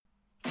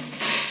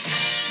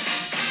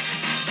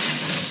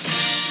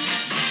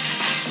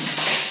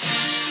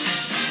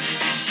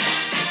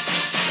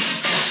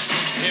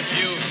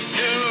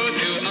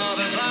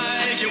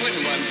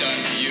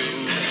done to you.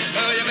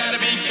 Oh, you better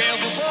be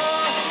careful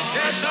for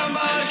there's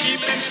somebody's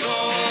keeping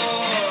score.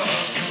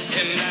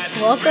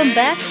 Welcome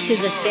back to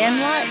The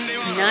Sandlot,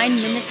 9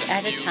 minutes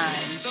at a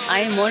time. I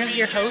am one of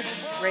your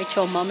hosts,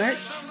 Rachel Mummert,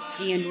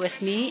 and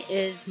with me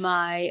is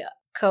my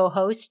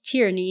co-host,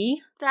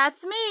 Tierney.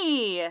 That's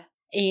me.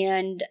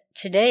 And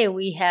today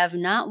we have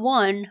not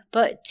one,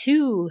 but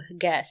two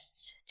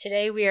guests.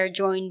 Today we are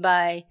joined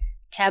by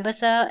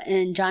Tabitha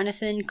and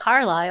Jonathan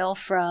Carlisle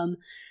from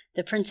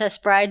The Princess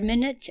Bride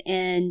Minute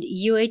and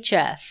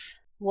UHF.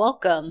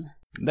 Welcome.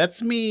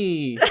 That's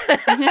me. Wait.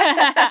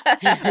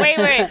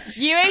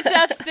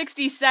 UHF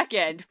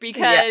 60-second,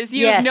 because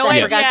you have no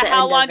idea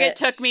how long it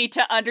took me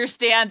to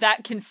understand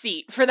that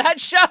conceit for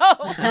that show.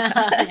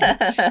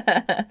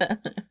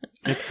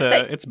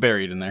 It's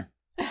buried in there.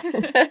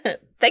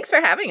 Thanks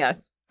for having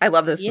us. I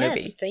love this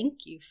movie. Yes,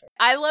 thank you.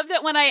 I love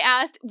that when I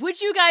asked,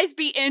 would you guys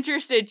be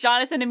interested?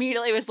 Jonathan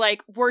immediately was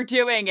like, we're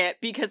doing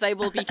it because I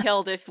will be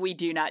killed if we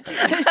do not do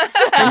this.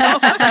 So.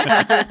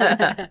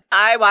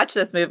 I watched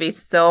this movie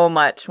so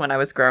much when I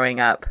was growing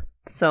up.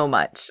 So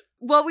much.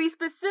 Well, we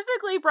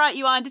specifically brought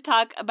you on to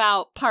talk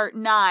about part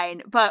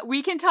 9, but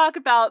we can talk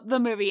about the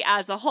movie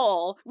as a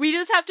whole. We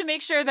just have to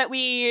make sure that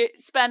we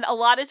spend a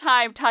lot of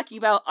time talking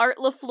about Art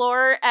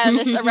LaFleur and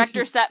this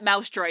Erector Set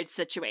mouse droid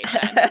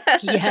situation.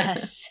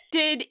 Yes.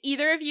 Did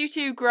either of you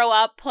two grow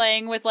up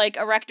playing with like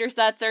Erector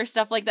Sets or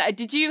stuff like that?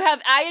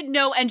 I had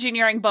no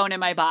engineering bone in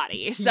my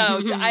body, so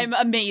I'm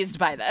amazed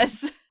by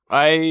this.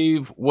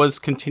 I was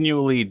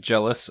continually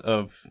jealous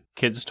of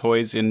kids'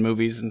 toys in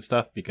movies and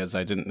stuff because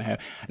I didn't have...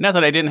 Not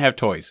that I didn't have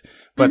toys,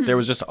 but there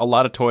was just a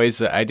lot of toys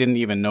that I didn't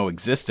even know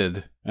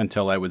existed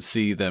until I would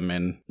see them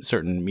in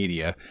certain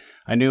media.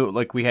 I knew,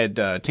 like, we had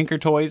Tinker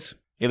Toys.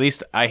 At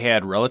least I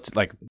had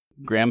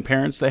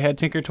grandparents that had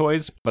Tinker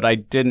Toys, but I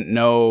didn't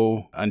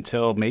know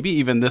until maybe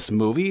even this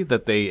movie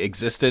that they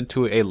existed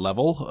to a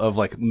level of,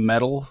 like,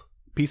 metal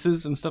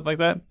pieces and stuff like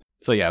that.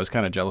 So yeah, I was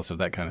kind of jealous of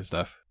that kind of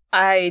stuff.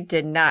 I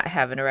did not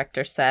have an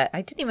Erector set.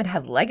 I didn't even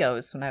have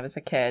Legos when I was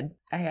a kid.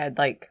 I had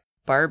like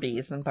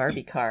Barbies and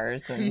Barbie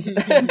cars and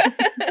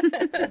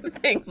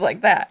things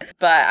like that.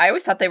 But I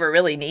always thought they were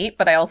really neat,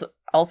 but I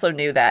also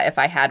knew that if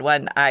I had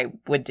one, I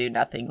would do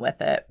nothing with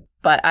it.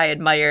 But I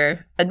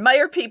admire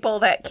people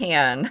that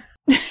can.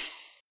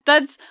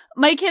 That's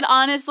my kid,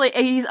 honestly,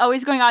 he's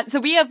always going on. So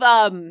we have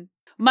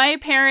my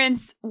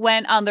parents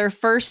went on their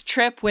first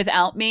trip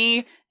without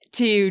me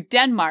to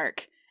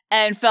Denmark.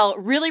 And felt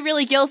really,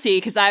 really guilty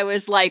because I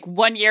was like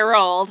 1 year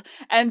old.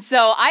 And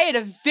so I had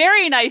a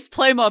very nice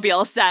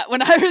Playmobil set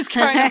when I was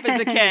growing up as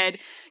a kid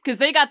because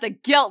they got the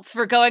guilt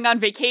for going on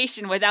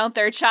vacation without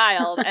their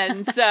child.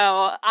 And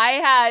so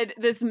I had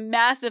this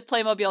massive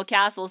Playmobil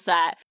castle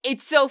set.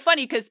 It's so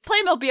funny because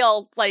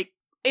Playmobil, like,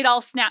 it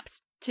all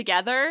snaps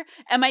together.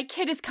 And my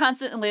kid is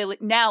constantly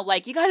now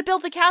like, you got to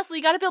build the castle.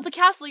 You got to build the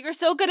castle. You're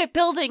so good at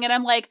building. And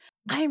I'm like,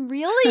 I'm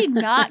really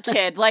not,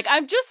 kid. Like,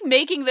 I'm just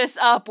making this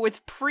up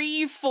with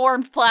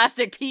pre-formed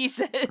plastic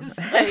pieces.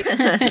 Like,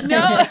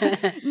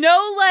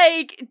 no,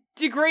 like,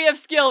 degree of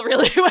skill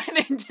really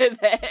went into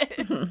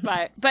this.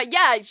 But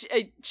yeah,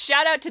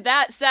 shout out to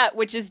that set,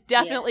 which has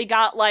definitely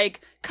got,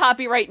 like,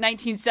 copyright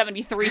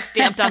 1973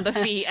 stamped on the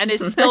feet and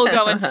is still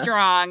going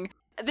strong.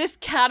 This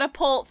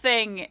catapult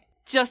thing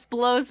just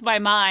blows my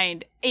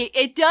mind.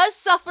 It does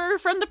suffer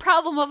from the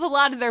problem of a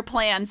lot of their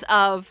plans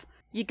of,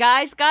 you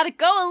guys gotta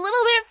go a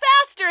little bit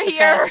faster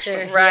here.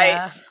 Faster,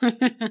 right.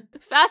 Yeah.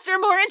 Faster,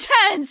 more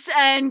intense,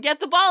 and get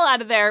the ball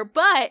out of there.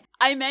 But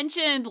I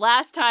mentioned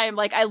last time,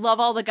 like, I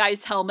love all the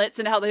guys' helmets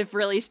and how they've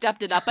really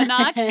stepped it up a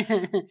notch.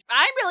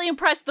 I'm really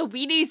impressed the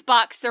Wheaties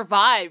box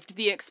survived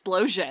the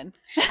explosion.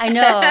 I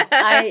know.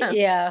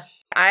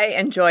 I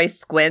enjoy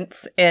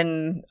Squints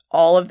in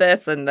all of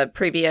this and the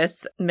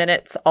previous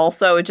minutes.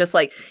 Also, just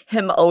like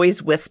him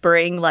always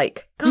whispering,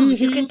 like, "Go,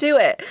 you can do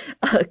it."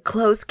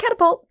 Close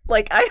catapult.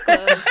 Like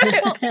there's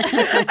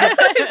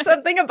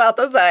something about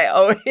this that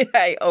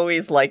I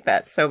always like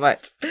that so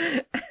much.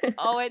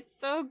 Oh, it's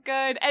so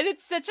good, and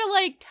it's such a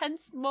like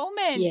tense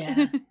moment.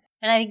 Yeah,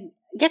 and I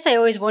guess I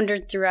always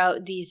wondered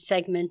throughout these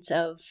segments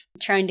of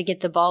trying to get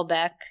the ball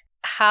back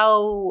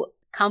how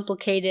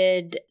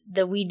complicated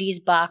the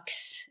Wheaties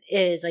box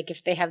is, like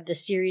if they have the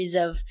series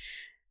of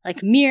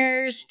like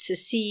mirrors to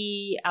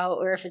see out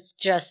or if it's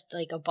just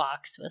like a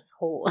box with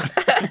holes.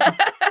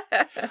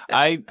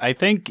 I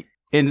think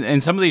in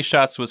some of these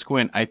shots with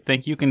Squint, I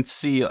think you can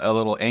see a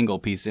little angle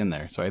piece in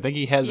there. So I think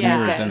he has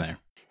mirrors in there.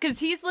 Because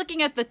he's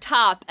looking at the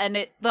top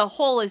and the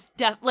hole is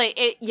definitely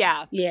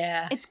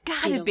it's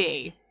gotta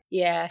be.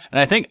 Yeah. And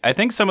I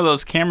think some of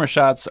those camera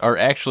shots are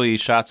actually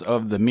shots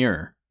of the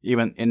mirror.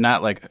 Even and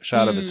not like a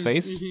shot of his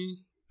face,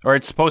 or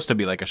it's supposed to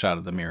be like a shot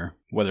of the mirror.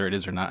 Whether it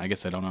is or not, I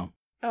guess I don't know.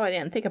 Oh, I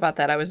didn't think about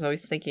that. I was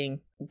always thinking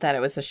that it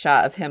was a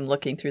shot of him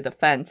looking through the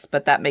fence,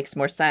 but that makes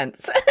more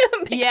sense.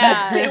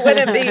 Yeah, he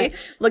wouldn't be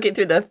looking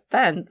through the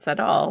fence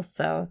at all.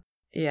 So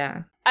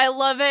yeah, I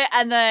love it.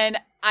 And then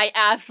I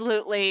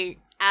absolutely,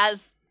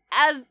 as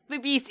as the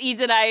Beast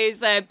eats an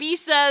ice,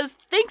 Beast says,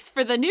 "Thanks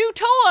for the new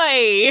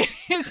toy."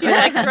 He's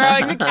like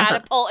throwing the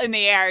catapult in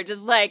the air,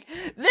 just like,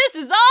 "This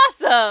is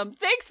awesome.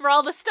 Thanks for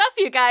all the stuff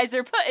you guys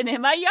are putting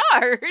in my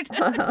yard."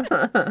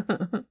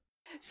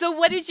 So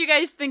what did you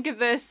guys think of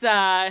this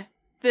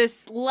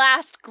this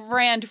last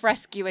grand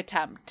rescue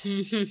attempt?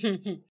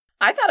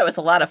 I thought it was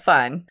a lot of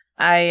fun.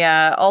 I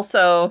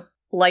also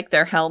like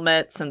their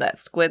helmets, and that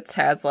Squids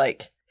has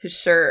like his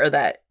shirt or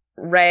that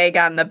rag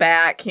on the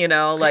back, you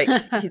know, like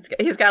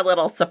he's got a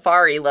little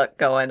safari look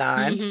going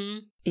on. Mm-hmm.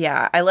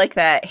 Yeah, I like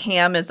that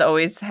Ham is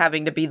always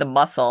having to be the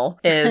muscle.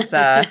 Is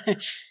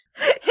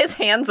his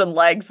hands and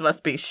legs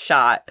must be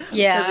shot.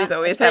 Yeah. Because he's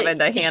always having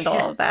to handle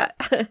all of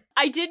that.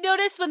 I did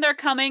notice when they're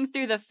coming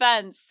through the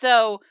fence,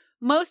 so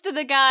most of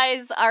the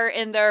guys are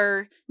in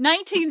their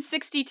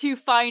 1962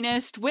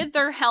 finest with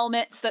their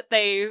helmets that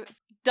they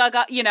dug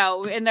up, you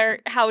know, in their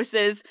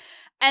houses.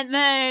 And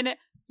then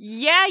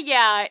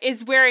Yeah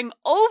is wearing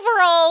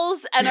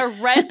overalls and a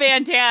red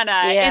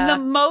bandana in the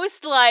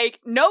most like,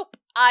 nope,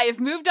 I've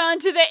moved on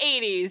to the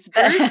 80s.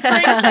 Bruce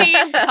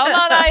Springsteen, come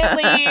on,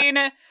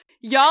 Eileen.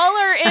 You all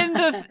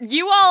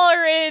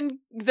are in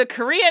the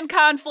Korean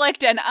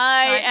conflict, and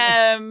I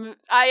am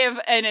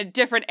in a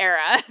different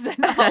era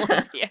than all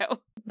of you.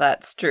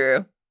 That's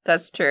true.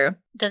 That's true.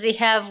 Does he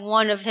have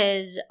one of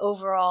his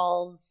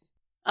overalls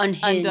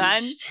unhinged?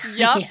 Undone?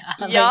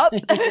 Yup.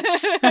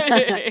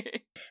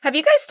 Have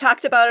you guys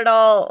talked about it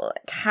all?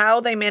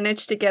 How they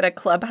managed to get a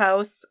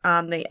clubhouse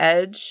on the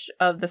edge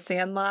of the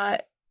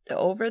Sandlot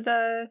over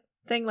the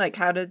thing? Like,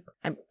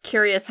 I'm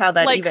curious how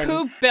that like,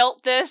 who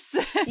built this?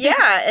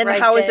 Yeah, and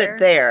Right how is there. it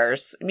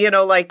theirs? You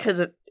know, like, because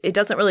it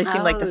doesn't really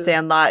seem like the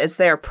Sandlot is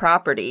their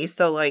property.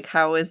 So, like,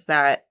 how is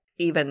that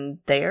even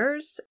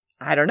theirs?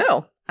 I don't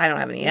know. I don't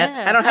have any.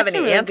 I don't have that's a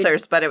any really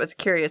answers, but it was a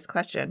curious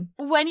question.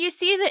 When you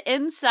see the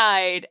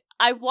inside,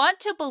 I want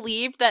to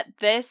believe that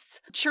this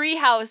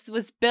treehouse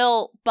was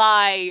built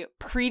by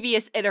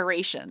previous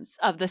iterations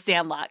of the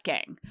Sandlot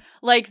gang.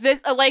 Like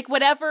this, like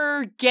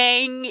whatever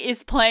gang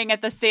is playing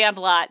at the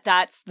Sandlot,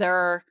 that's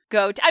their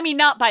go-to. I mean,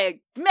 not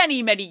by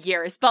many, many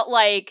years, but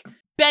like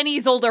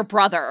Benny's older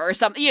brother or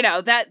something. You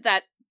know, that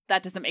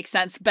doesn't make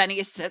sense. Benny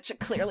is such a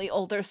clearly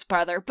older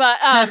brother, but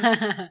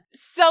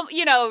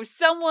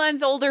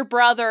someone's older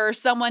brother,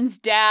 someone's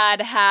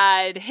dad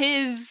had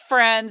his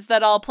friends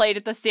that all played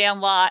at the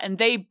Sandlot, and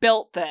they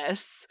built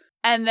this.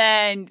 And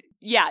then,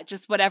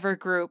 just whatever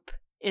group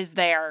is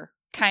there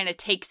kind of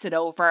takes it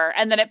over,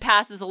 and then it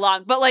passes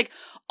along. But like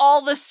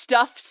all the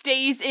stuff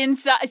stays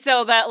inside,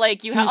 so that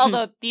like you have,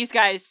 although these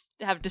guys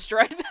have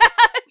destroyed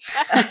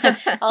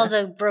that. All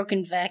the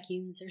broken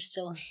vacuums are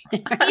still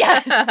in there.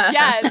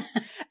 Yes.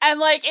 And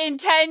like in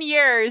 10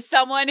 years,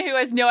 someone who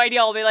has no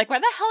idea will be like, why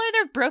the hell are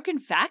there broken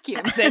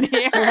vacuums in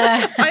here?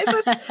 Why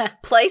is this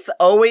place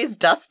always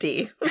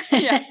dusty?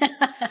 Yeah.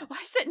 Why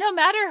is it no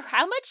matter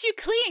how much you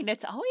clean,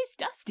 it's always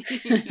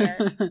dusty in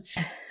here?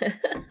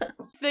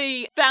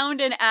 They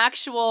found an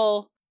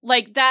actual,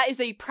 like, that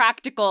is a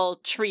practical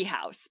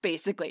treehouse,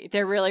 basically.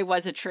 There really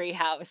was a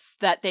treehouse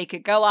that they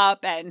could go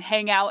up and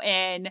hang out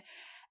in.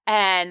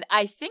 And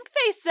I think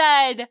they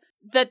said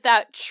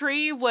that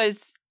tree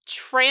was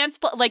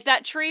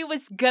that tree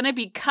was gonna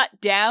be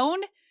cut down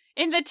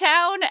in the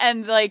town.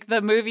 And, like,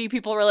 the movie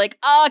people were like,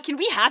 can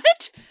we have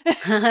it?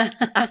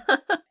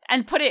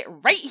 And put it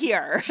right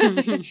here.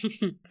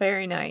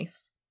 Very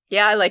nice.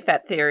 Yeah, I like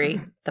that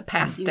theory. The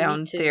passed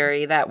down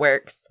theory. That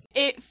works.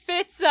 It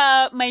fits.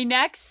 My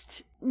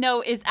next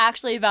note is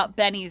actually about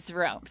Benny's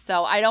room.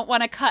 So I don't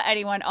want to cut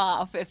anyone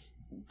off if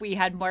we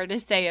had more to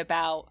say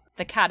about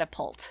the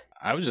catapult.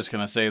 I was just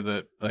going to say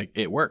that, like,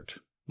 it worked.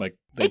 Like,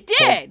 it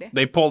did.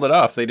 They pulled it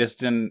off. They just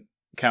didn't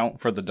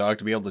count for the dog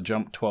to be able to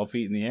jump 12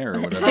 feet in the air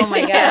or whatever. Oh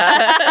my gosh.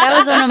 That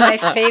was one of my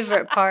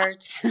favorite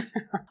parts.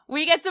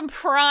 We get some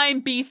prime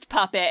Beast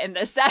puppet in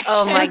this section.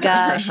 Oh my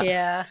gosh,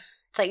 yeah.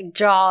 It's like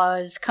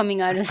Jaws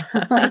coming out of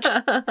like,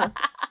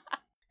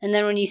 and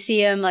then when you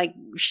see him like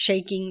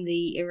shaking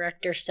the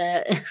erector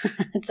set,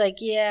 it's like,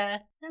 yeah,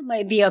 that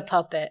might be a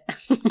puppet.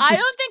 I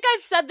don't think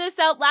I've said this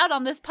out loud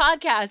on this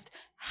podcast,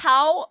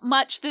 how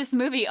much this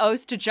movie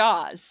owes to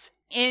Jaws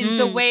in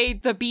the way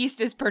the Beast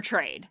is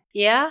portrayed.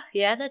 Yeah,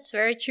 that's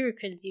very true,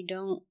 because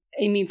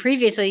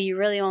previously you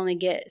really only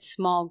get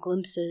small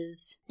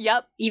glimpses.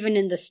 Yep. Even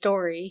in the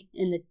story,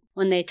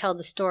 when they tell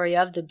the story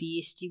of the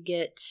Beast, you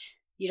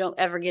don't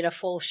ever get a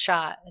full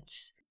shot.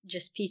 It's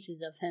just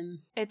pieces of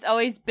him. It's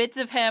always bits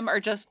of him or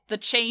just the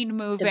chain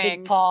moving. The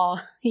big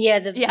paw.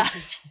 Yeah.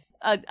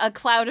 A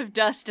cloud of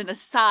dust and a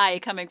sigh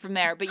coming from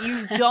there. But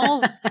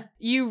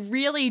you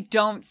really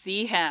don't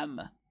see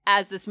him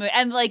as this movie.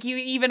 And like you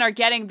even are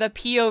getting the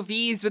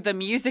POVs with the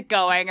music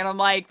going. And I'm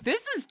like,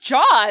 this is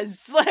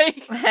Jaws.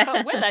 Like,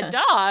 with a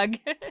dog.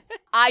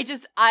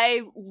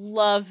 I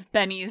love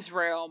Benny's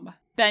room.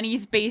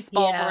 Benny's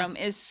baseball room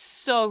is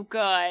so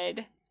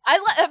good.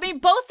 I mean,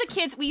 both the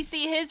kids, we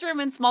see his room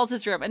and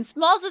Smalls' room, and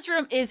Smalls'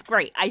 room is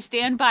great. I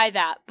stand by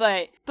that.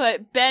 But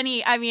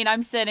Benny, I mean,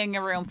 I'm sitting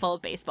in a room full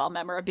of baseball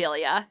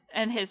memorabilia,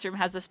 and his room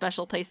has a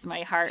special place in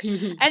my heart.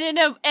 And in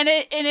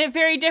a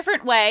very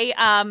different way,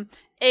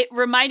 it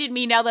reminded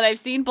me, now that I've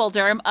seen Bull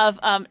Durham, of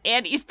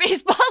Annie's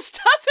baseball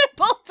stuff in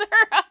Bull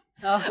Durham.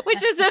 Oh.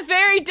 Which is a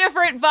very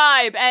different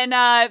vibe.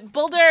 And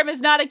Bull Durham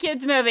is not a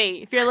kid's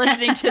movie, if you're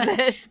listening to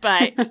this.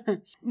 But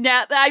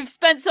now I've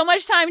spent so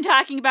much time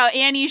talking about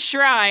Annie's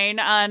Shrine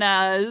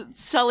on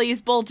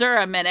Sully's Bull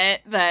Durham Minute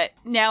that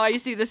now I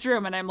see this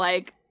room and I'm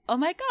like, oh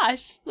my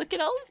gosh, look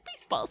at all this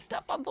baseball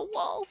stuff on the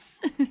walls.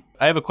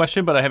 I have a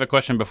question, but I have a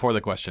question before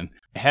the question.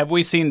 Have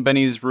we seen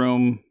Benny's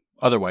room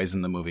otherwise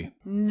in the movie?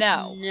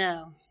 No.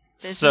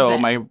 So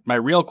my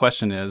real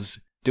question is,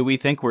 do we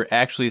think we're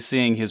actually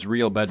seeing his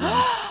real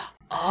bedroom?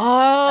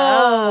 Oh,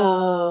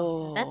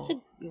 that's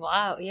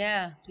wow,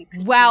 yeah.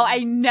 Wow, I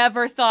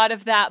never thought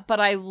of that,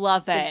 but I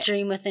love it. The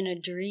dream within a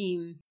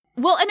dream.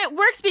 Well, and it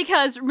works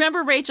because,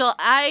 remember, Rachel,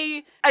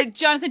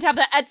 Jonathan tapped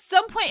that, at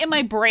some point in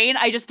my brain,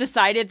 I just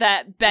decided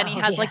that Benny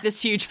has, like,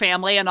 this huge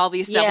family and all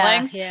these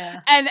siblings.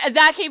 Yeah. And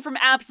that came from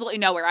absolutely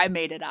nowhere. I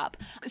made it up.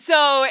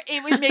 So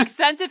it would make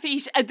sense if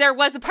there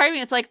was a part of me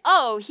that's like,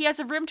 oh, he has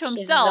a room to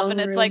himself. And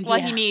it's like, well,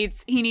 he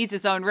needs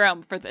his own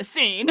room for the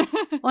scene.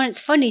 Well, it's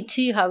funny,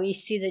 too, how we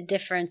see the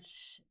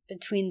difference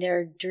between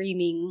their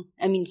dreaming.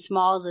 I mean,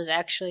 Smalls is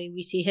actually,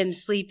 we see him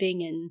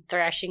sleeping and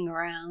thrashing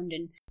around,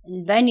 and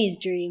in Benny's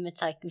dream,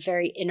 it's like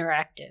very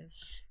interactive.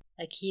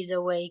 Like he's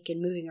awake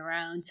and moving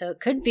around. So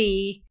it could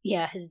be,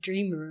 his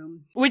dream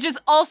room. Which is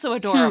also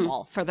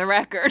adorable, for the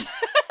record.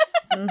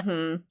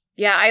 Mm-hmm.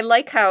 Yeah, I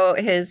like how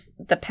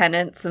the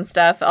pennants and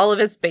stuff, all of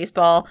his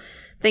baseball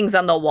things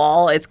on the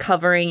wall is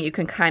covering. You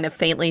can kind of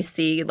faintly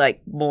see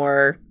like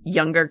more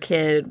younger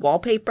kid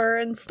wallpaper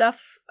and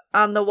stuff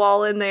on the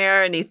wall in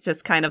there, and he's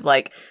just kind of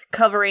like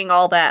covering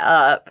all that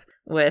up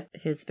with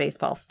his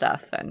baseball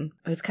stuff. And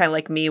it was kind of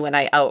like me when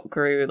I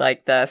outgrew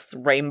like this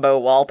rainbow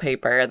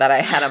wallpaper that I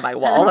had on my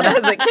wall when I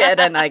was a kid,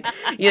 and like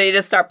you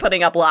just start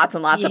putting up lots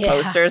and lots of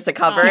posters to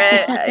cover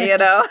it,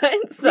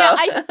 and so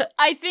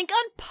I think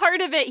on part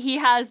of it he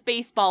has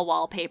baseball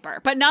wallpaper,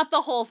 but not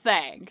the whole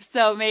thing.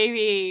 So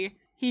maybe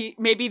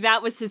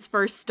that was his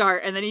first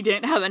start, and then he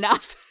didn't have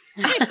enough.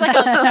 He's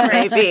like,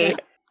 maybe.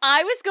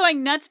 I was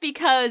going nuts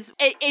because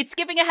it's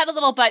skipping ahead a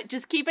little, but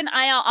just keep an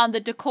eye out on the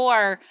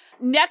decor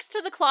next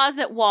to the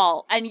closet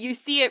wall. And you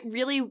see it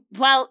really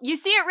well,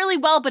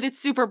 but it's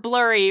super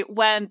blurry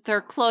when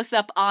they're close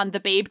up on the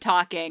babe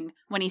talking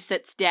when he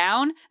sits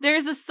down.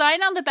 There's a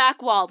sign on the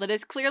back wall that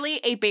is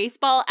clearly a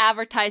baseball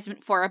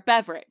advertisement for a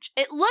beverage.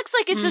 It looks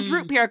like it says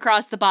root beer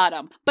across the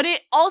bottom, but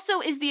it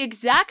also is the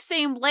exact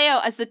same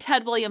layout as the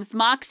Ted Williams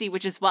Moxie,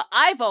 which is what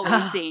I've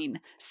always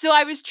seen. So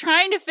I was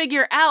trying to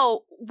figure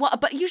out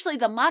but usually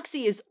the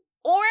Moxie is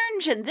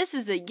orange and this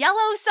is a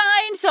yellow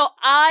sign. So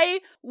I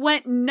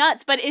went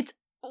nuts, but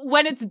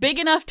when it's big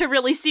enough to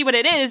really see what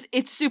it is,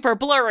 it's super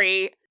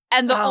blurry.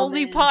 And the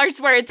only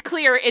parts where it's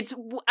clear,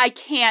 I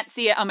can't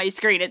see it on my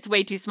screen. It's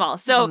way too small.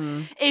 So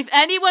if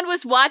anyone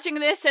was watching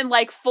this in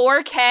like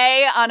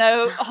 4K on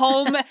a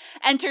home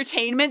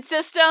entertainment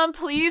system,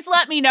 please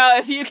let me know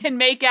if you can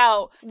make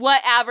out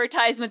what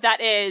advertisement that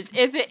is.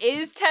 If it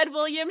is Ted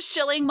Williams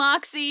shilling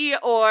Moxie,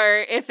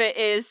 or if it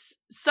is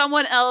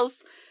someone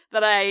else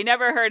that I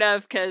never heard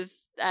of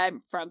because I'm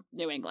from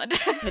New England.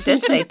 It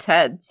did say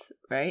Ted's,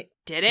 right?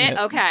 Did it?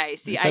 Yeah. Okay.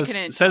 See,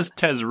 it says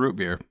Ted's root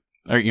beer.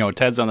 Or,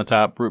 Ted's on the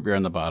top, root beer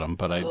on the bottom,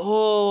 but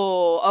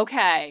Oh,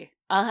 okay.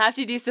 I'll have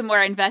to do some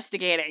more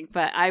investigating,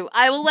 but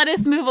I will let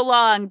us move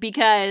along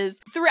because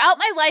throughout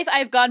my life,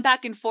 I've gone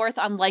back and forth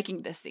on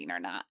liking this scene or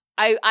not.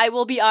 I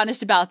will be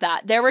honest about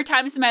that. There were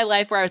times in my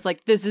life where I was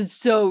like, this is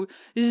so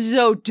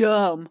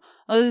dumb.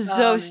 Oh, this is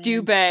so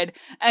stupid.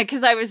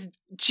 Because I was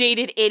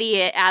jaded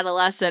idiot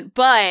adolescent.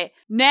 But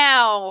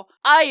now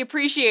I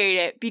appreciate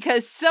it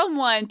because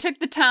someone took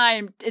the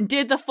time and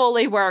did the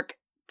Foley work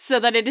so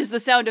that it is the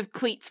sound of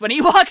cleats when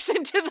he walks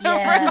into the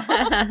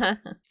room.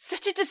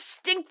 Such a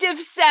distinctive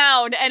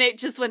sound, and it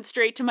just went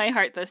straight to my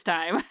heart this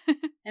time.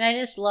 And I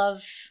just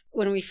love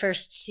when we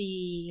first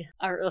see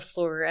Art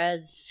LaFleur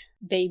as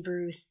Babe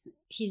Ruth.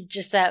 He's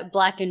just that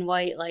black and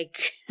white,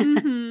 like...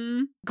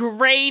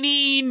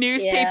 grainy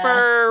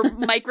newspaper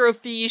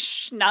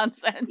microfiche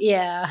nonsense.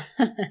 Yeah.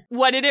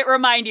 What did it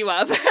remind you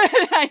of?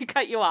 I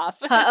cut you off.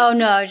 Oh,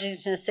 no, I was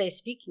just going to say,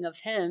 speaking of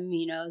him,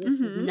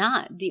 this is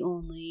not the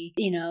only,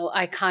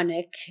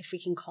 iconic, if we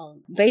can call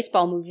it,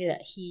 baseball movie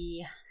that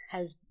he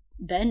has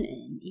been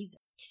in either.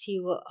 He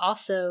will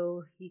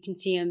also, you can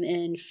see him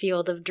in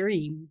Field of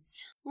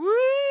Dreams.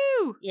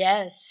 Woo!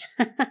 Yes.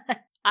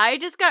 I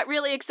just got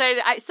really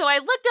excited. So I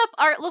looked up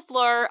Art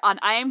LaFleur on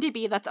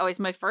IMDb. That's always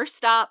my first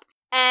stop.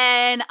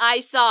 And I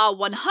saw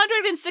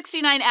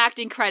 169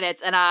 acting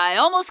credits, and I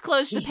almost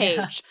closed the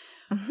page.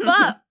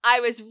 But I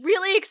was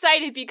really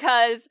excited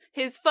because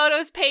his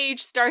photos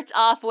page starts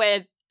off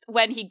with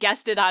when he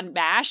guested on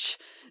MASH.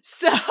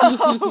 So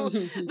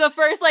the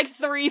first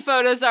 3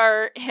 photos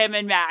are him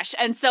and MASH.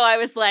 And so I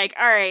was like,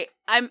 all right,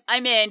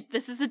 I'm in.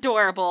 This is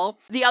adorable.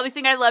 The other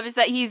thing I love is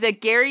that he's a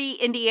Gary,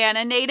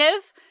 Indiana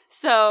native.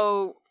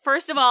 So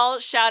first of all,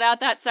 shout out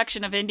that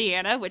section of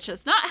Indiana, which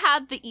has not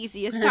had the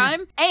easiest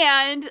time.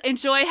 And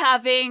enjoy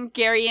having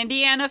Gary,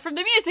 Indiana from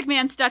The Music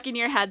Man stuck in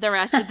your head the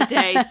rest of the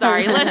day.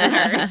 Sorry,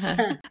 listeners.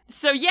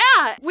 So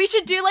yeah, we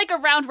should do like a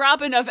round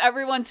robin of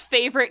everyone's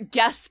favorite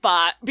guest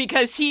spot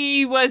because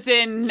he was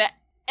in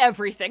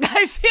everything,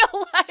 I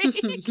feel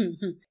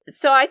like.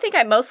 So I think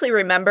I mostly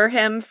remember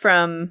him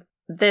from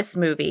this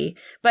movie,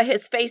 but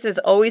his face is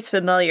always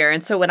familiar.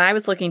 And so when I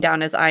was looking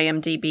down his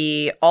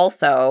IMDb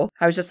also,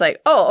 I was just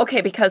like, oh, okay,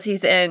 because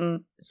he's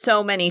in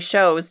so many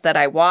shows that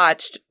I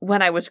watched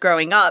when I was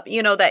growing up,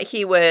 you know, that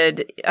he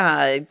would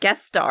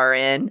guest star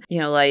in, you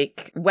know,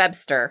 like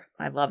Webster.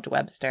 I loved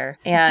Webster.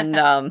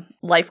 And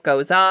Life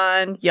Goes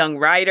On, Young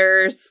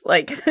Riders,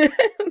 like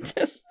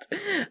just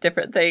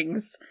different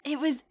things. It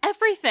was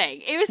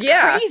everything. It was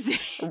crazy.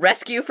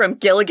 Rescue from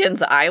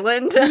Gilligan's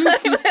Island.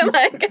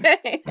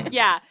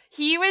 Yeah,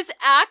 he was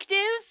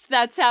active.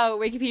 That's how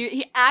Wikipedia,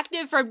 he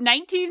active from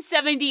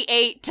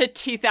 1978 to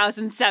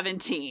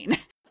 2017.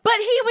 But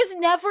he was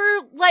never,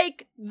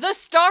 like, the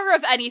star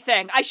of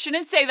anything. I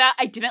shouldn't say that.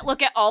 I didn't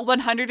look at all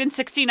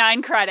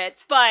 169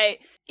 credits, but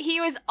he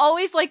was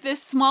always, like,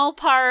 this small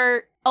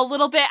part, a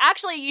little bit.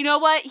 Actually, you know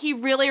what? He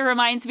really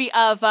reminds me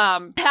of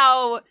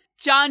how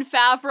Jon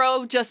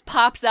Favreau just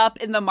pops up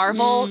in the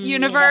Marvel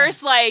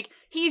universe. Yeah. Like,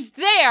 he's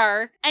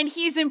there, and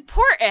he's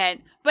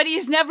important, but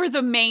he's never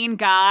the main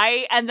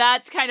guy, and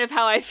that's kind of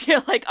how I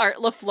feel like Art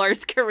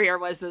LaFleur's career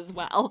was as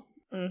well.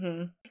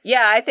 Mm-hmm.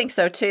 Yeah, I think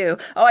so too.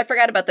 Oh, I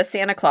forgot about the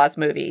Santa Claus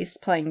movies,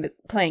 playing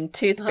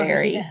Tooth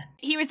Fairy. Yeah.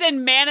 He was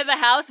in Man of the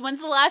House.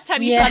 When's the last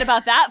time you thought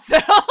about that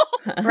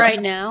film?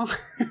 Right now.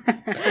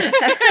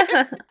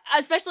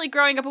 Especially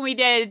growing up when we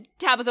did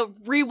Tabitha,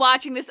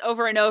 rewatching this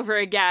over and over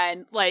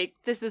again. Like,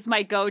 this is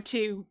my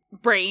go-to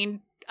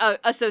brain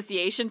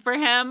association for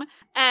him.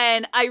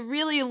 And I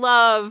really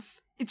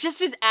love just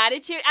his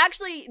attitude.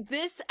 Actually,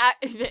 this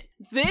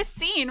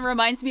scene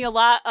reminds me a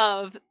lot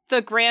of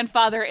the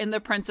grandfather in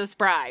The Princess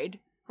Bride.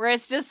 Where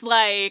it's just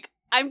like,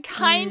 I'm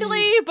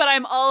kindly, but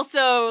I'm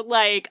also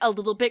like a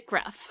little bit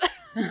gruff.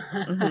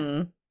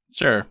 Mm-hmm.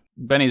 Sure.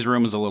 Benny's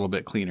room is a little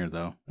bit cleaner,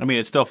 though. I mean,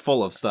 it's still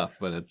full of stuff,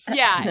 but it's...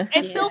 Yeah,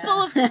 it's still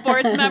full of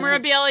sports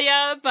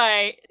memorabilia,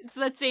 but it's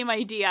that same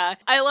idea.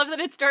 I love that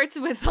it starts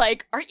with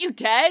like, aren't you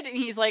dead? And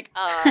he's like,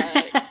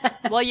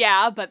 well,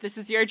 yeah, but this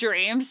is your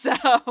dream, so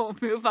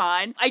move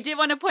on. I did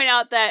want to point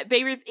out that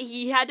Babe Ruth,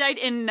 he had died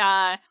in...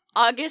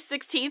 August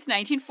 16th,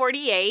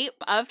 1948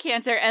 of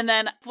cancer. And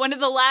then one of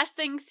the last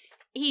things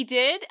he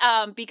did,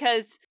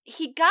 because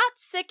he got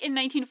sick in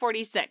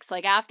 1946,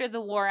 like after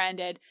the war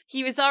ended,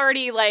 he was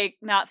already like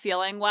not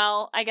feeling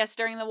well, I guess,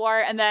 during the war,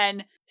 and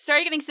then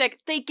started getting sick.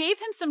 They gave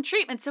him some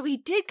treatment, so he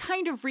did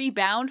kind of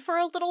rebound for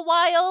a little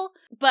while,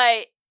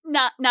 but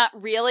not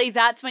really.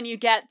 That's when you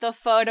get the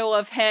photo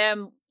of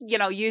him, you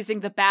know, using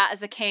the bat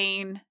as a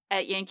cane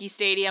at Yankee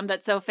Stadium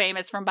that's so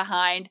famous from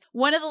behind.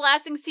 One of the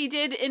last things he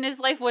did in his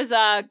life was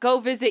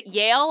go visit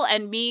Yale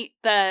and meet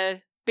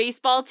the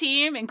baseball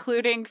team,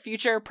 including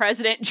future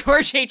President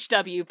George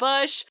H.W.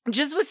 Bush.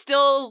 Just was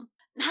still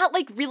not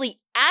like really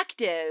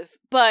active,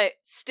 but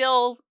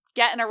still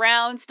getting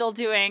around, still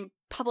doing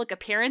public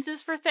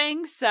appearances for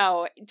things.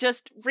 So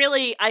just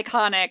really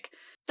iconic.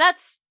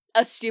 That's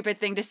a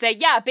stupid thing to say.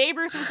 Yeah, Babe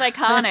Ruth was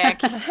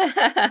iconic.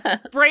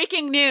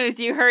 Breaking news,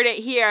 you heard it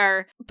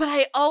here. But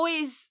I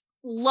always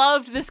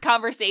loved this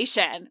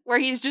conversation where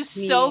he's just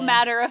so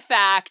matter of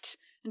fact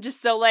and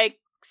just so like,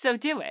 so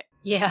do it.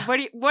 Yeah.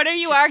 What are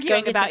you just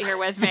arguing about here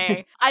with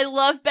me? I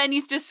love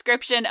Benny's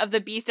description of the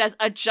beast as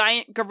a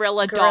giant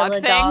gorilla dog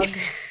thing.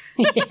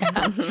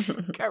 Yeah.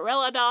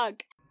 Gorilla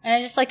dog. And I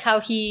just like how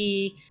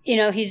he, you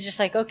know, he's just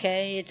like,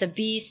 okay, it's a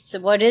beast. So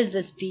what is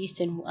this beast?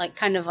 And like,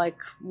 kind of like,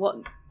 what,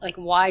 like,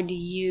 why do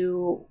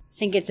you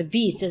think it's a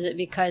beast? Is it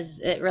because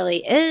it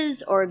really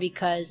is, or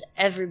because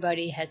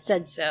everybody has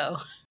said so?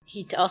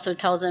 He also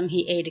tells him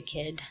he ate a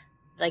kid.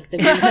 Like the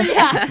beast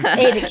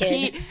ate a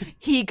kid.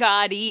 He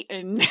got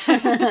eaten.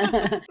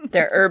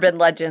 They're urban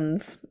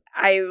legends.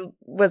 I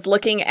was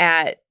looking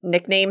at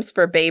nicknames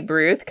for Babe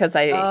Ruth because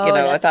I thought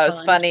it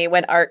was funny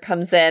when Art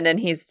comes in and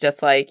he's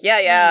just like,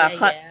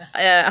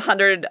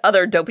 100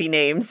 other dopey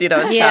names, you know.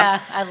 And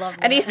stuff. I love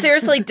that. And he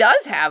seriously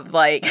does have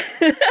like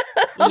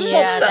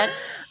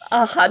that's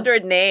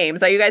 100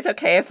 names. Are you guys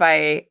okay if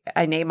I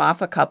name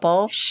off a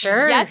couple?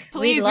 Sure. Yes,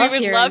 please. We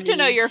would love to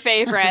know your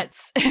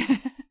favorites.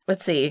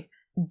 Let's see.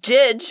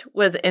 Jidge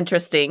was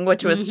interesting,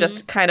 which was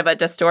just kind of a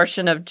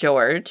distortion of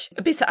George.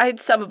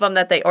 Besides some of them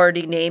that they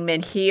already name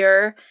in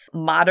here,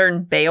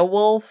 Modern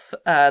Beowulf,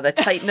 the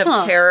Titan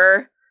of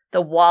Terror, the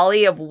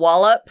Wally of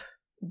Wallop,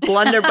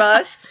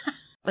 Blunderbuss.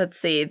 Let's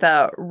see,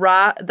 the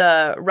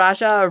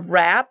Raja of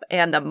Rap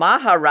and the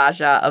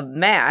Maharaja of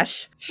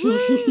Mash,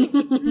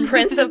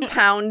 Prince of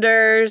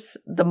Pounders,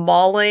 the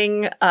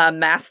Mauling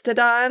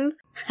Mastodon,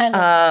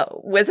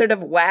 Wizard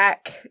of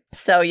Whack.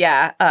 So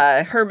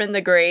yeah, Herman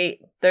the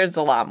Great. There's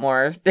a lot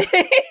more.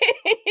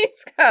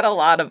 He's got a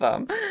lot of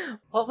them.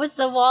 What was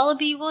the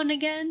Wallaby one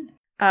again?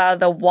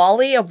 The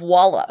Wally of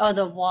Wallop. Oh,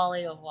 the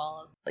Wally of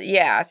Wallop.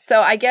 Yeah,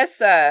 so I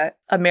guess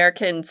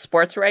American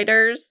sports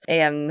writers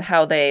and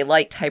how they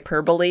liked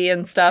hyperbole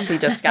and stuff, he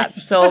just got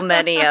so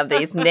many of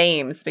these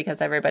names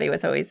because everybody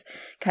was always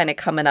kind of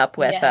coming up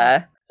with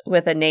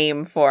a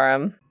name for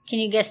him. Can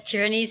you guess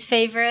Tyranny's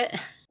favorite?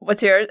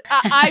 What's yours?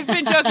 I've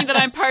been joking that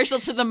I'm partial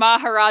to the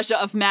Maharaja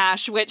of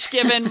MASH, which,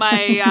 given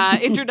my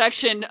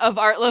introduction of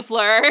Art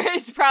LaFleur,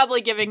 is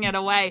probably giving it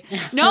away.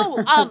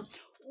 No,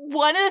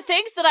 one of the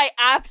things that I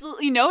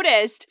absolutely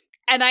noticed,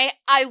 and I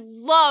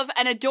love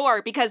and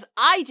adore, because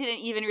I didn't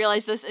even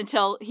realize this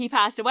until he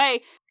passed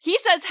away, he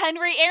says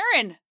Henry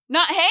Aaron,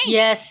 not Hank.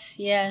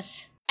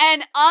 Yes.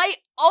 And I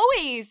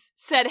always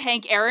said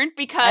Hank Aaron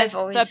because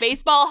the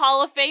Baseball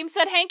Hall of Fame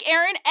said Hank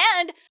Aaron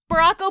and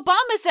Barack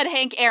Obama said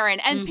Hank Aaron.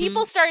 And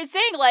people started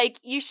saying, like,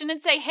 you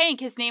shouldn't say Hank.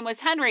 His name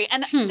was Henry.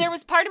 And there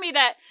was part of me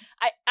that,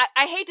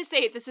 I hate to say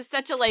it, this is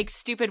such a, like,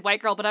 stupid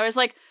white girl, but I was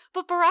like,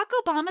 but Barack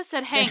Obama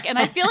said Hank. And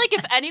I feel like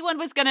if anyone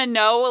was going to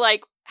know,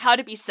 like, how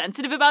to be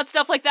sensitive about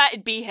stuff like that,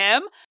 it'd be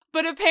him.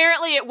 But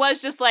apparently it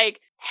was just, like,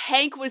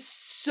 Hank was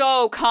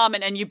so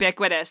common and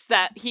ubiquitous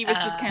that he was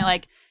just kind of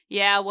like,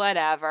 yeah,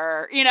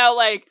 whatever. You know,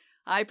 like,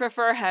 I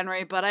prefer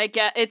Henry, but I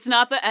get it's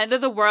not the end of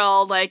the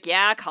world. Like,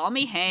 yeah, call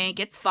me Hank.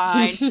 It's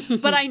fine.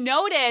 But I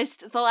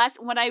noticed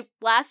when I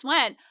last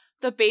went,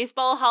 the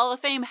Baseball Hall of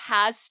Fame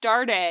has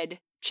started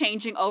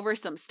changing over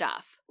some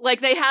stuff.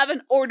 Like, they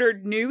haven't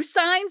ordered new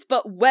signs,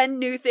 but when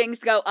new things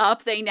go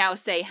up, they now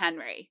say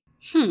Henry.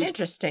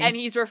 Interesting. And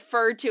he's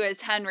referred to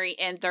as Henry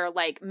in their,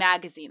 like,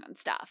 magazine and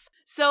stuff.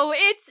 So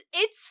it's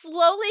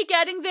slowly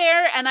getting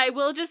there, and I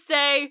will just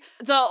say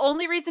the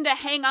only reason to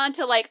hang on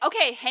to, like,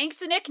 okay,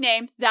 Hank's a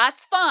nickname,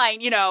 that's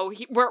fine. You know,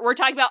 we're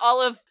talking about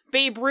all of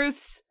Babe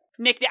Ruth's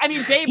nickname. I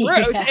mean, Babe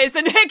Ruth is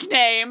a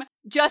nickname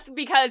just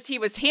because he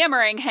was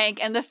hammering Hank,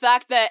 and the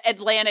fact that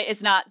Atlanta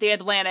is not the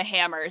Atlanta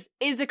Hammers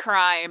is a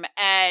crime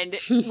and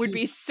would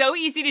be so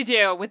easy to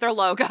do with their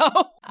logo.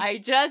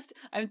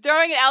 I'm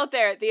throwing it out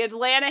there. The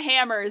Atlanta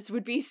Hammers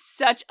would be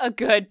such a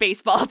good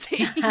baseball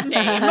team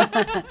name.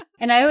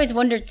 And I always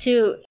wondered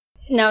too,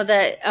 now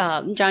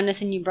that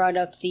Jonathan, you brought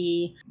up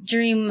the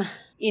dream,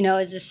 you know,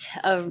 is this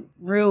a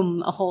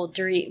whole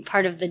dream,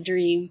 part of the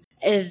dream?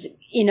 Is,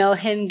 you know,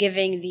 him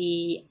giving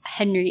the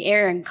Henry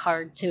Aaron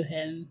card to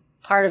him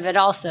part of it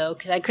also?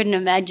 Because I couldn't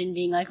imagine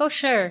being like, oh,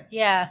 sure,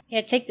 yeah,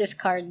 take this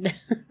card.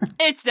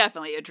 It's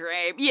definitely a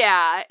dream.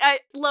 Yeah, I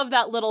love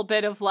that little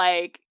bit of,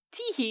 like,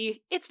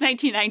 tee-hee, it's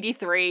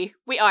 1993.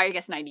 I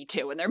guess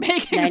 92 when they're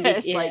making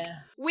this. Yeah. Like,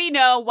 we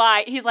know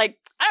why. He's like,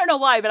 I don't know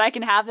why, but I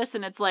can have this.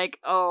 And it's like,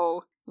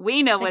 oh,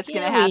 we know what's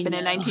going to happen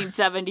in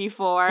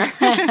 1974.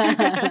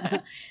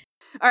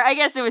 Or I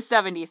guess it was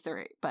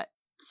 73, but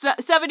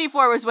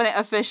 74 was when it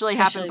officially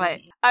happened,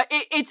 but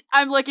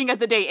I'm looking at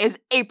the date is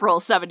April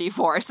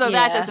 74, so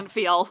that doesn't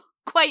feel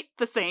quite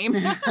the same.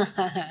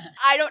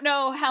 I don't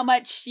know how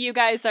much you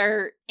guys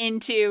are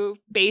into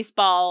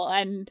baseball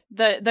and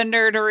the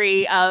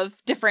nerdery of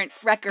different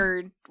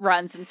record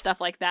runs and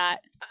stuff like that.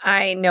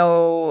 I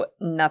know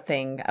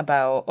nothing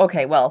about,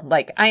 okay, well,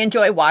 like, I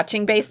enjoy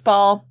watching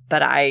baseball,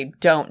 but I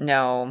don't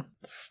know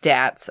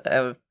stats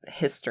of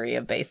history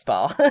of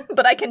baseball.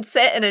 But I can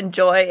sit and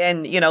enjoy,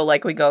 and, you know,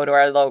 like, we go to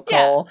our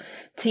local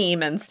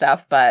team and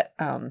stuff, but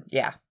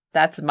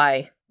that's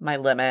my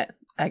limit,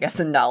 I guess,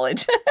 in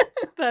knowledge.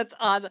 That's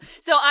awesome.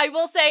 So I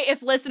will say,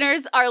 if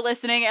listeners are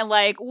listening and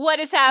like, what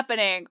is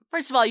happening?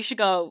 First of all, you should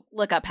go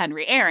look up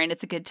Henry Aaron.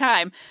 It's a good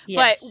time.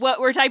 Yes. But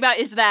what we're talking about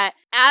is that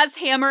as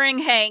hammering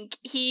Hank,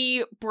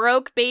 he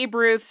broke Babe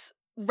Ruth's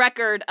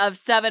record of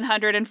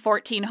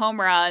 714 home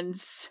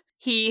runs.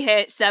 He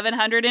hit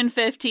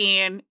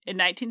 715 in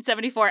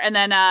 1974 and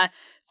then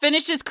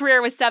finished his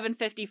career with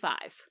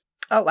 755.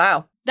 Oh,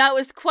 wow. That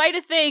was quite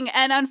a thing.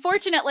 And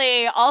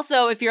unfortunately,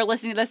 also, if you're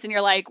listening to this and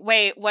you're like,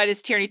 wait, what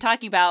is Tierney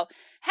talking about?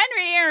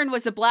 Henry Aaron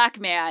was a black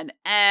man,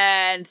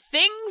 and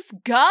things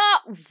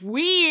got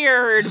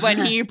weird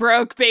when he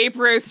broke Babe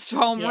Ruth's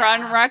home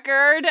run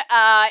record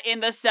in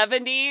the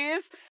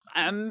 70s.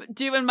 I'm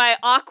doing my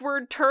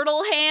awkward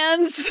turtle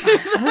hands.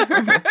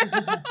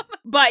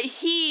 But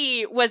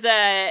he was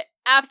a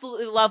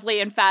absolutely lovely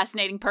and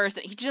fascinating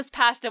person. He just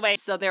passed away,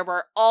 so there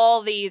were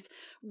all these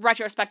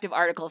retrospective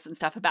articles and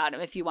stuff about him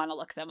if you want to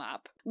look them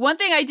up. One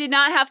thing I did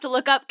not have to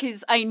look up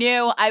because I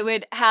knew I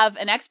would have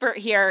an expert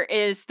here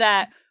is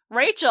that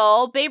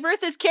Rachel, Babe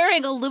Ruth is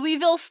carrying a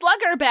Louisville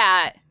Slugger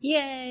bat.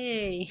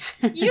 Yay!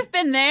 You've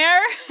been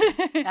there.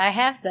 I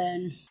have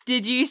been.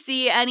 Did you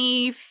see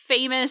any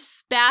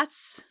famous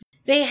bats?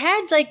 They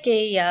had like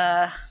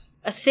a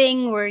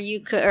thing where you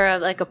could, or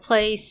like a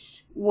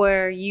place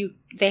where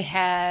they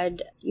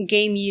had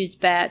game used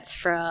bats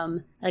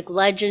from like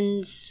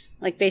legends,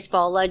 like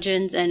baseball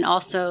legends, and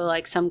also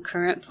like some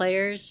current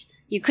players.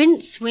 You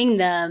couldn't swing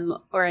them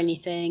or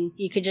anything.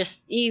 You could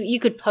just you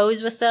could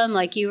pose with them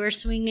like you were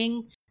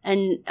swinging,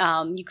 and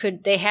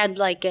they had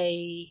like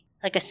a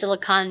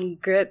silicone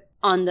grip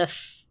on the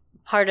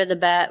part of the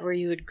bat where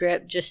you would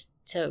grip, just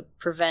to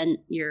prevent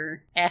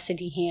your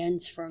acidy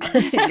hands from...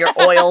 Your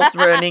oils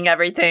ruining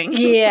everything.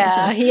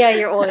 Yeah,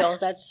 your oils.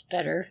 That's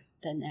better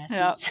than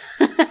acids.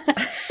 Yep.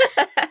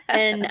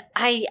 And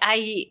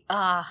I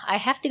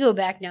have to go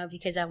back now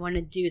because I want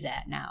to do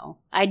that now.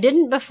 I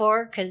didn't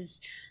before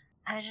because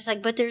I was just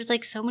like, but there's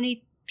like so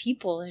many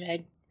people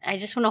and I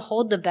just want to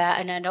hold the bat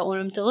and I don't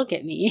want them to look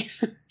at me.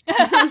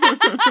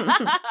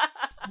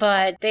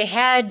 But they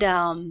had,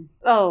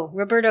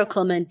 Roberto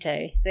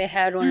Clemente. They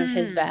had one of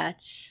his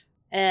bats.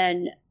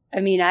 And, I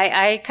mean,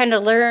 I kind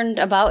of learned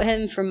about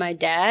him from my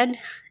dad.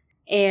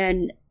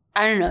 And,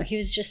 I don't know, he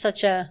was just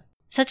such a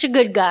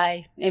good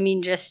guy. I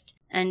mean,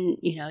 and,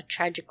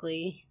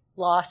 tragically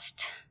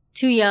lost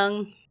too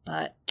young.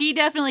 But he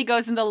definitely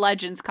goes in the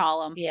legends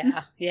column.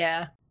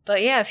 Yeah.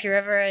 But, yeah, if you're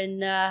ever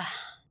in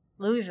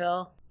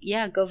Louisville,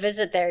 go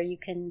visit there. You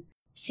can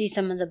see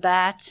some of the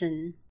bats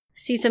and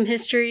see some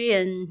history,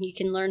 and you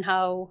can learn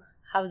how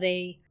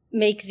they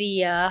make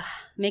the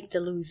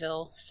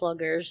Louisville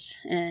Sluggers.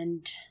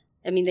 And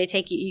I mean, they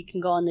take you can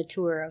go on the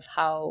tour of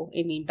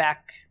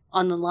back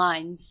on the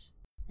lines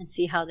and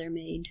see how they're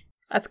made.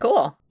 That's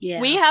cool. Yeah.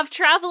 We have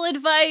travel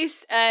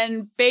advice,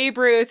 and Babe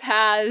Ruth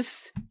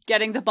has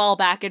getting the ball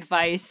back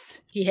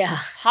advice. Yeah.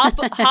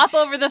 Hop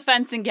over the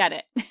fence and get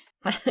it.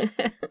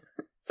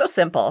 So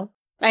simple.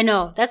 I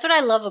know. That's what I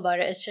love about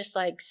it. It's just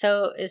like,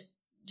 it's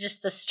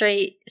just the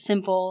straight,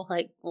 simple,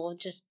 like, well,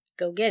 just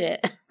go get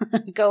it.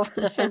 Go over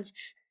the fence.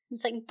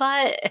 It's like,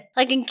 but,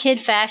 like in kid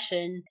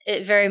fashion,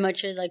 it very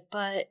much is like,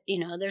 but,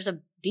 there's a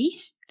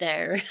beast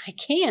there. I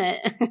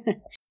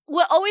can't.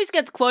 What always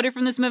gets quoted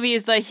from this movie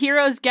is the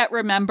heroes get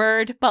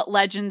remembered, but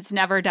legends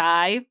never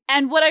die.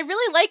 And what I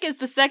really like is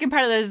the second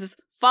part of this is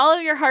follow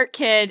your heart,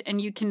 kid, and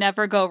you can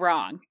never go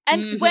wrong.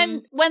 And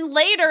when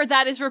later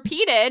that is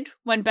repeated,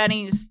 when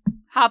Benny's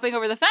hopping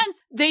over the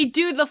fence, they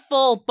do the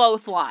full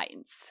both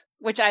lines,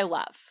 which I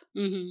love.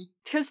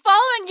 Because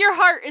following your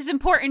heart is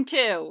important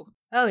too.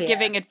 Oh, yeah.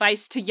 Giving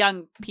advice to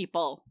young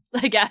people,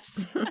 I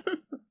guess.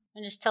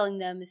 And just telling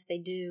them if they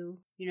do,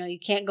 you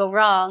can't go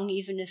wrong,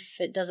 even if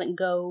it doesn't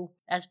go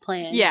as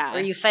planned. Yeah. Or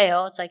you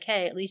fail. It's like,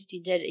 hey, at least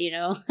you did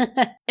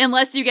it,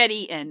 Unless you get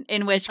eaten,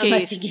 in which case...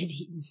 Unless you get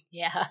eaten,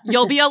 yeah.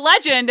 You'll be a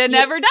legend and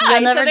never die,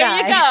 never so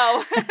there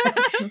die.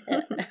 You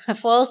go.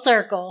 Full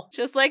circle.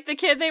 Just like the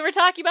kid they were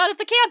talking about at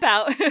the camp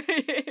out.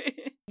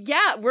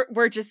 Yeah,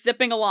 we're just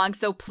zipping along,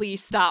 so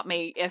please stop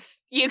me if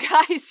you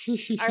guys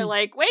are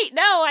like, wait,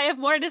 no, I have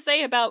more to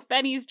say about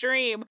Benny's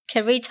dream.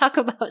 Can we talk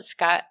about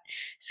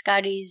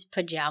Scotty's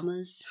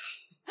pajamas?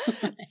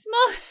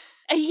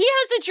 He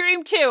has a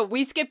dream too.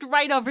 We skipped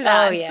right over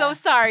that. Oh, yeah. I'm so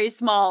sorry,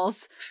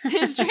 Smalls.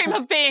 His dream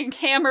of being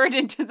hammered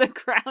into the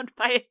ground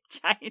by a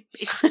giant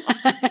baseball.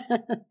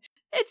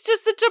 It's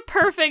just such a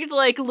perfect,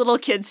 like, little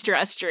kid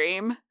stress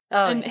dream.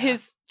 Oh, and yeah.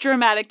 his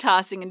dramatic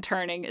tossing and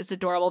turning is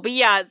adorable. But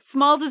yeah,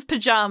 Smalls'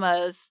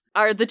 pajamas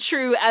are the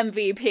true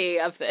MVP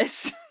of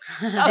this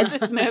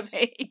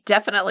movie.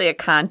 Definitely a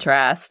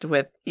contrast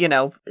with,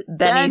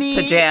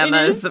 Benny's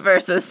pajamas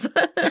versus...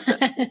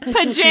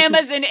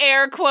 pajamas in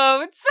air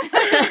quotes.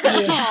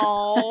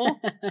 Yeah.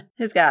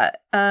 He's got,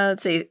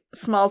 let's see,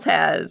 Smalls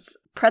has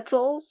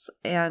pretzels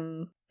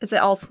and... Is it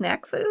all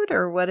snack food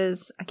or what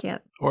is? I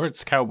can't. Or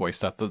it's cowboy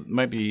stuff. That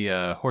might be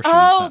horseshoes.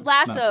 Oh, not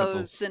lassos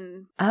pretzels.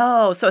 and.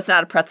 Oh, so it's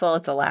not a pretzel;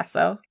 it's a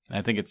lasso.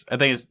 I think it's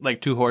like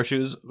two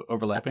horseshoes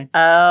overlapping.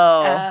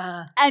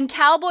 Oh, and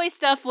cowboy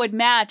stuff would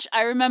match.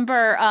 I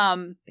remember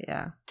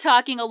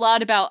talking a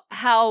lot about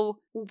how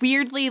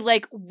weirdly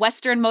like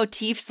Western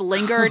motifs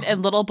lingered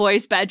in little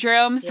boys'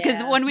 bedrooms.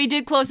 Because when we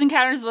did Close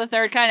Encounters of the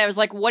Third Kind, I was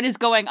like, what is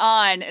going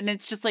on? And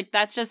it's just like,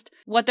 that's just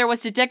what there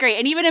was to decorate.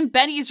 And even in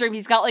Benny's room,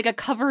 he's got like a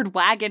covered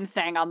wagon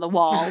thing on the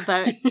wall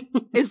that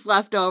is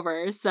left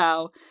over.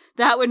 So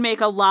that would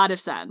make a lot of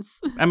sense.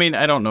 I mean,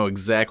 I don't know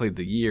exactly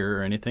the year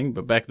or anything,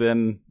 but back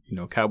then,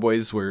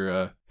 cowboys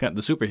were kind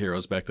of the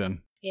superheroes back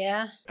then.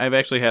 Yeah. I've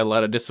actually had a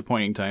lot of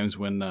disappointing times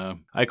when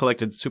I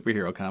collected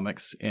superhero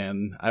comics,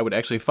 and I would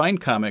actually find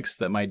comics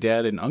that my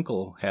dad and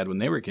uncle had when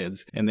they were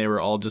kids, and they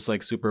were all just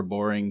like super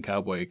boring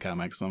cowboy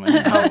comics. I'm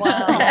like, oh,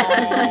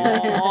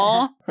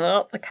 wow.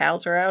 Well, the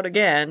cows are out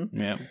again.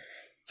 Yeah.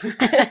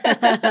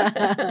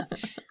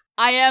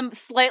 I am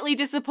slightly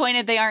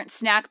disappointed they aren't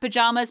snack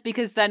pajamas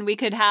because then we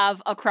could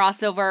have a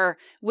crossover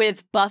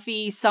with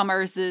Buffy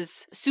Summers'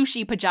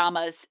 sushi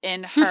pajamas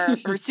in her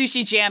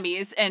sushi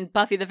jammies in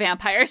Buffy the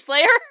Vampire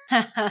Slayer.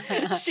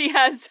 She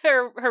has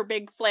her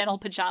big flannel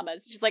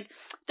pajamas. She's like,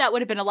 that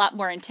would have been a lot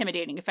more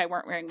intimidating if I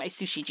weren't wearing my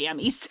sushi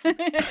jammies.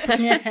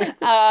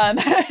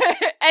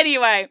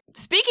 Anyway,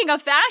 speaking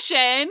of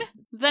fashion,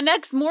 the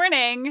next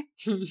morning,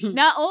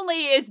 not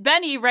only is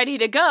Benny ready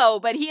to go,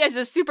 but he has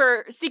a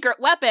super secret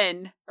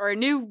weapon or a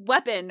new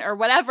weapon or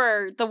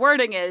whatever the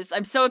wording is.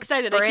 I'm so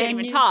excited I can't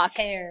even talk.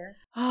 Pair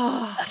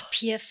of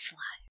PF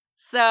Flyers.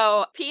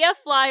 So PF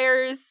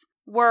Flyers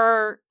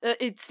were,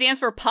 it stands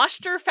for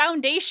Posture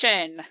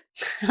Foundation,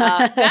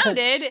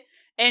 founded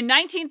in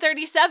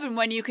 1937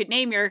 when you could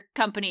name your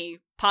company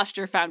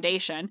posture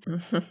foundation.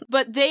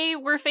 But they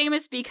were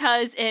famous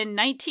because in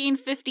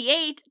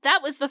 1958,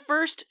 that was the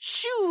first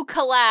shoe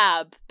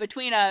collab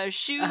between a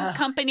shoe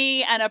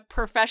company and a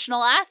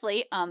professional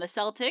athlete on the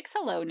Celtics.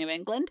 Hello, New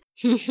England.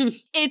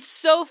 It's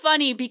so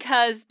funny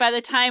because by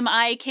the time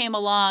I came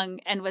along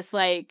and was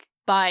like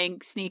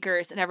buying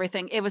sneakers and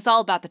everything, it was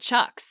all about the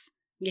Chucks.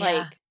 Yeah.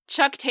 Like,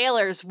 Chuck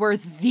Taylors were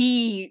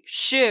the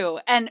shoe.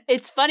 And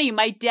it's funny,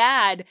 my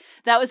dad,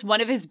 that was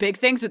one of his big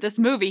things with this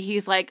movie.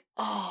 He's like,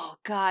 oh,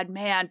 God,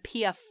 man,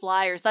 PF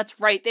Flyers. That's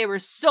right. They were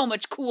so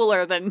much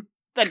cooler than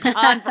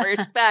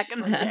Converse back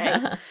in the day.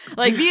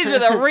 Like, these were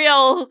the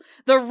real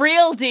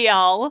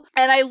deal.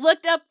 And I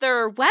looked up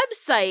their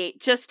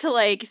website just to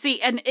like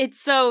see, and it's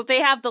so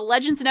they have the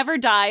Legends Never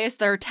Die as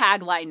their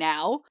tagline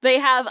now. They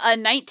have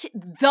the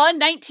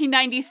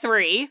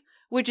 1993,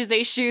 which is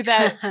a shoe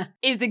that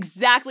is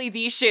exactly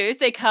these shoes.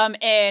 They come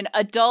in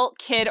adult,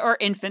 kid, or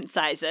infant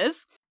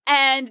sizes.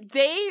 And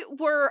they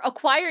were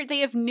acquired. They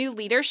have new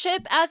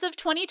leadership as of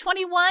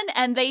 2021,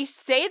 and they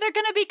say they're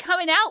going to be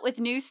coming out with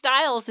new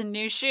styles and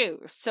new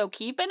shoes. So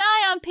keep an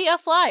eye on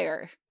PF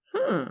Flyer.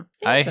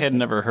 I had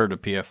never heard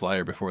of PF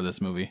Flyer before this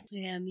movie.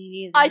 Yeah, me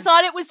neither. I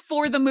thought it was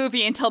for the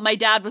movie until my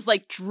dad was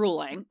like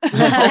drooling over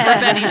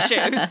Benny's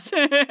shoes.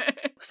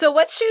 So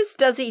what shoes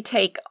does he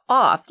take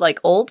off? Like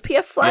old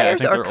PF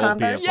Flyers or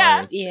Converse?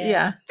 Yeah.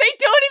 Yeah. They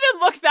don't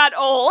even look that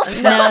old.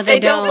 No, they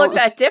don't look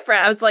that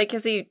different. I was like,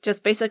 does he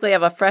just basically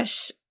have a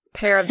fresh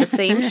pair of the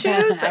same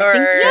shoes? I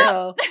think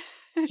so.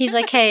 He's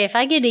like, hey, if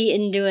I get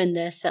eaten doing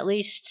this, at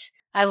least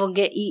I will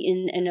get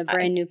eaten in a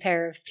brand new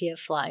pair of PF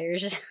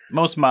Flyers.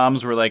 Most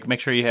moms were like, make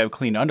sure you have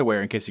clean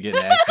underwear in case you get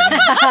in an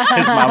accident.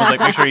 His mom was like,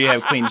 make sure you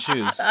have clean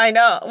shoes. I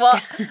know. Well,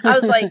 I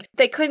was like,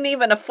 they couldn't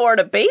even afford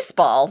a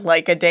baseball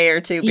like a day or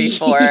two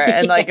before.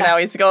 And like now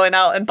he's going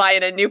out and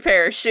buying a new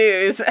pair of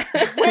shoes.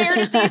 Where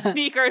did these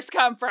sneakers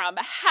come from?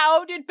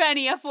 How did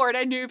Benny afford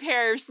a new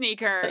pair of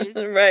sneakers?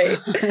 Right.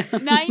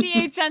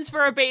 98 cents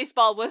for a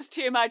baseball was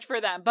too much for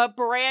them, but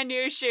brand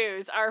new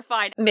shoes are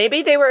fine.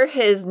 Maybe they were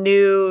his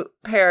new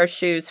pair of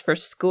shoes for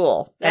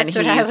school. That's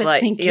and what he's I was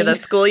like, thinking. Yeah, the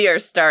school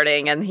year's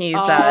starting and he's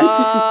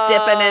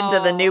dipping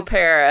into the new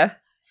pair of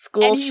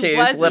school shoes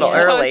a little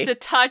early.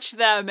 Supposed to touch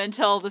them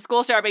until the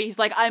school started, but he's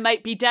like, I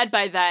might be dead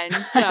by then.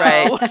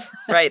 So.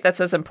 Right.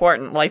 That's as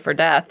important, life or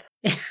death.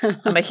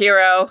 I'm a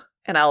hero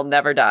and I'll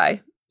never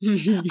die.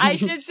 I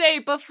should say,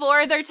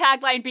 before their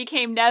tagline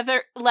became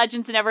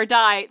Legends Never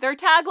Die, their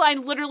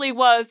tagline literally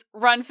was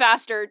run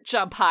faster,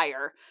 jump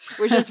higher,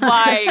 which is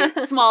why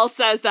Small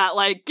says that,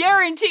 like,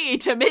 guarantee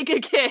to make a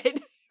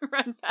kid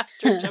run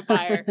faster, jump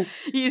higher.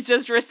 He's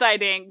just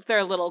reciting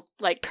their little,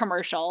 like,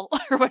 commercial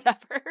or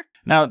whatever.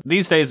 Now,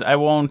 these days, I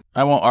won't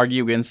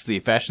argue against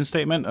the fashion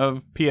statement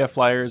of PF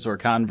Flyers or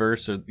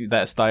Converse or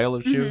that style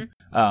of shoe.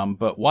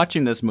 But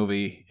watching this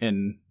movie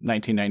in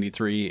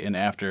 1993 and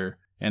after,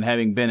 and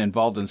having been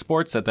involved in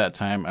sports at that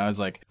time, I was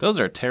like, those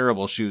are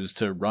terrible shoes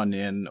to run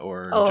in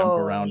or jump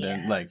around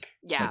in. Like,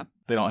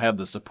 they don't have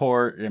the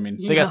support. I mean,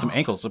 they got some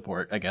ankle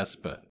support, I guess,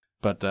 but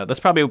that's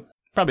probably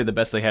the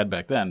best they had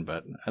back then.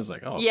 But I was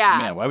like,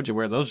 man, why would you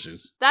wear those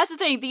shoes? That's the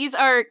thing. These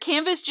are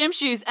canvas gym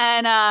shoes,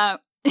 and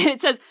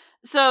it says,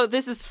 so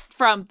this is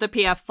from the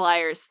PF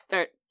Flyers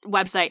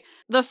website.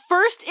 The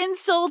first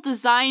insole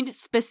designed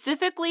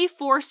specifically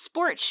for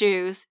sport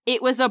shoes,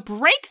 it was a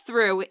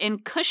breakthrough in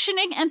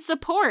cushioning and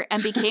support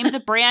and became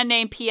the brand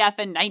name PF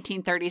in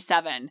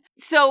 1937.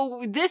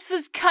 So this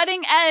was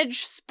cutting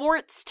edge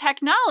sports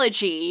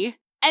technology.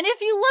 And if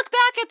you look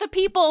back at the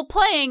people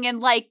playing in,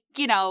 like,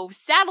 you know,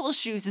 saddle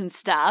shoes and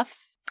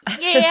stuff,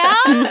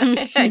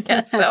 I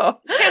guess so.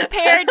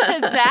 Compared to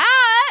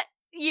that,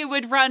 you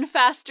would run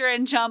faster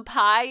and jump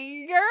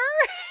higher.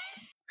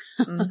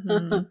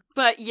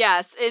 But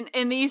yes,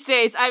 in these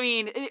days, I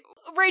mean,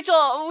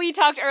 Rachel, we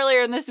talked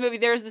earlier in this movie,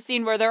 there's the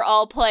scene where they're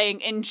all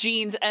playing in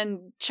jeans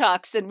and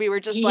Chucks, and we were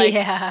just like,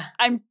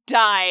 I'm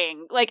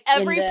dying. Like,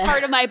 every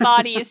part of my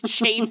body is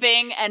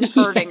chafing and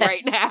hurting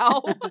right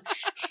now.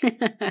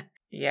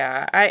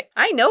 Yeah,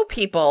 I know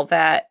people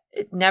that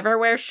never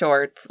wear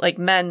shorts, like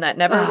men that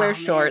never wear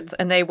shorts,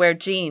 and they wear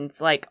jeans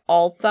like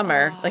all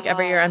summer. Like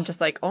every year I'm just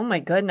like, oh my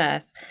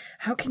goodness,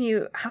 how can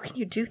you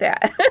do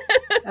that?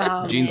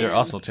 Jeans are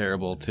also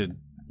terrible to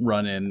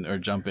run in or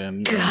jump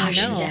in.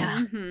 Gosh,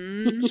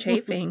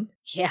 Chafing.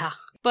 Yeah.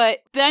 But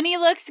Benny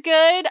looks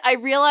good. I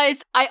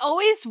realized I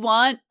always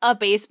want a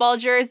baseball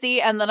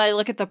jersey, and then I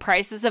look at the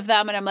prices of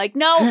them, and I'm like,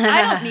 no,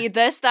 I don't need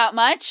this that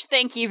much.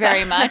 Thank you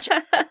very much.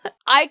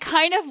 I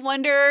kind of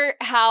wonder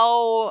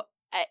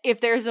if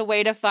there's a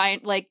way to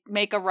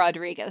make a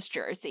Rodriguez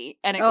jersey,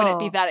 and it wouldn't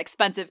be that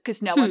expensive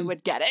because no one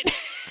would get it.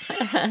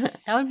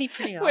 That would be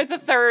pretty awesome. With a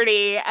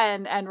 30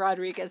 and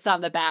Rodriguez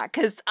on the back.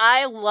 Because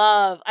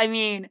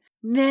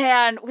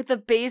man, with the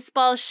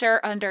baseball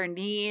shirt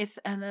underneath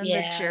and then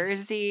the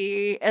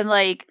jersey and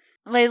like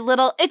my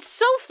little, it's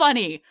so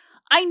funny.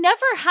 I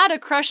never had a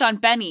crush on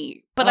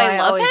Benny, but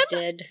I love him.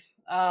 Did.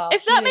 Oh,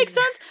 if that makes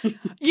sense.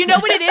 You know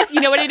what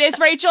it is?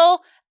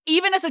 Rachel?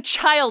 even as a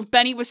child,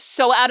 Benny was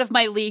so out of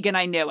my league and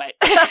I knew it.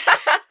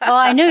 Well,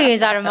 I knew he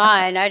was out of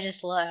mine. I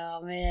just,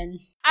 oh man.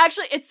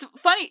 Actually, it's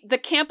funny. The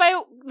camp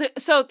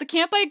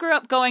I grew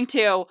up going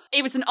to,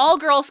 it was an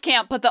all-girls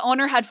camp, but the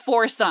owner had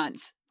 4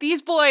 sons.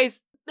 These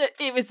boys,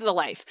 it was the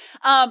life.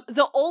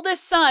 The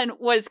oldest son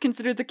was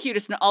considered the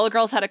cutest, and all the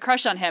girls had a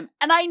crush on him,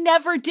 and I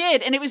never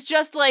did. And it was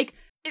just like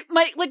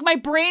my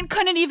brain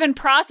couldn't even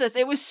process.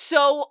 It was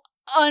so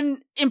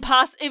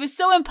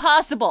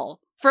impossible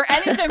for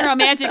anything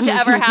romantic to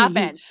ever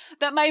happen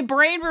that my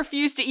brain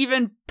refused to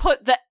even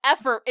put the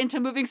effort into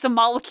moving some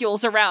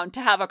molecules around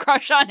to have a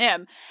crush on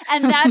him.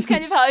 And that's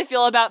kind of how I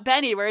feel about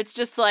Benny, where it's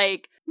just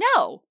like,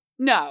 no,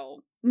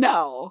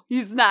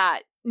 he's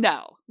not.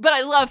 No, but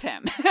I love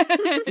him.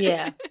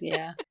 Yeah.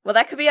 Well,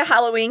 that could be a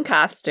Halloween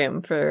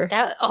costume for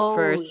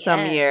some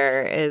yes.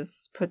 year.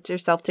 Is put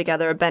yourself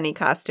together a Benny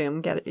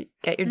costume. Get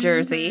your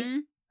jersey.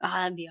 Oh,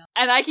 that'd be awesome.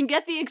 And I can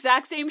get the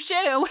exact same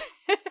shoe.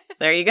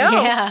 There you go.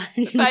 Yeah.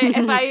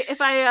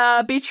 If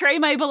I betray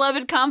my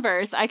beloved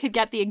Converse, I could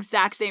get the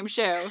exact same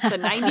shoe. The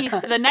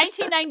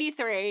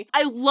 1993.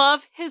 I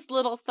love his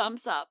little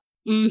thumbs up.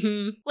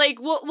 Mm-hmm. Like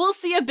we'll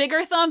see a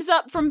bigger thumbs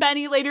up from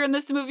Benny later in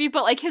this movie,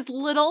 but like his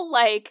little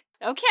like,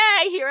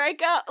 okay, here I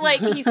go.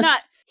 Like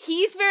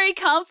he's very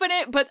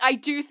confident, but I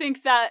do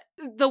think that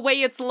the way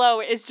it's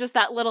low is just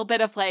that little bit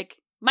of like,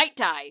 might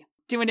die,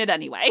 doing it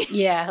anyway.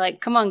 Yeah,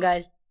 like, come on,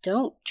 guys.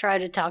 Don't try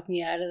to talk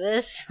me out of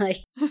this.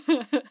 Like,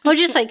 well,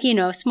 just like,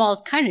 Smalls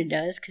kind of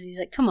does, because he's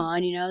like, come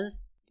on,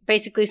 it's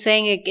basically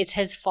saying it's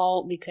his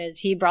fault because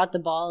he brought the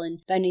ball, and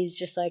Benny's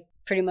just like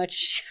pretty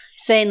much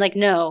saying like,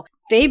 no,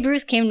 Babe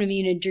Ruth came to me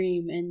in a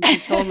dream and he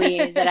told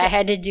me that I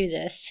had to do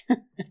this.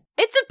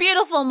 It's a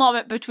beautiful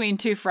moment between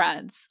two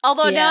friends.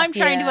 Although now I'm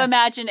trying to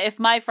imagine if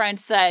my friend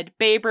said,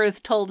 Babe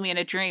Ruth told me in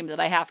a dream that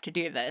I have to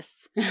do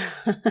this.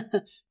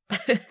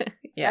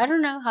 Yeah. I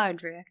don't know how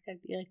I'd react.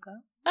 I'd be like, oh.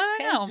 I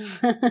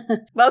don't know.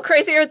 Well,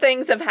 crazier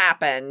things have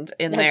happened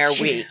in their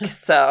week,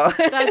 so.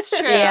 That's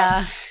true.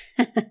 Yeah.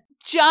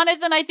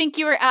 Jonathan, I think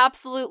you were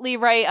absolutely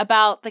right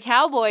about the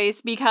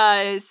Cowboys,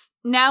 because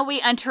now we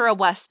enter a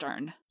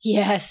Western.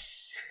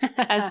 Yes.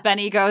 As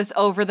Benny goes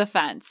over the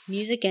fence.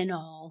 Music and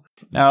all.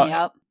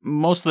 Now,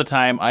 most of the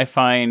time I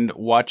find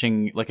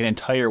watching like an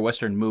entire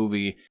Western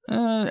movie,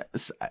 I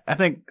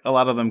think a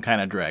lot of them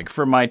kind of drag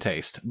for my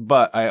taste.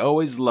 But I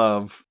always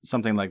love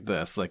something like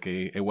this, like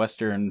a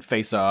Western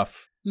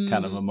face-off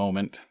kind of a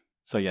moment.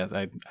 So yes,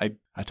 I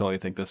totally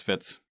think this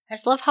fits. I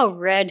just love how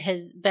red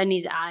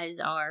Benny's eyes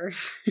are.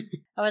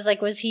 I was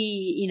like, was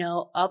he,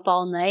 up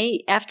all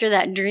night after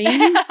that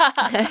dream?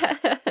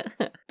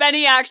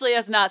 Benny actually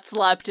has not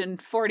slept in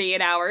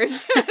 48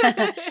 hours.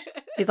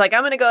 He's like,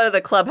 I'm going to go to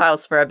the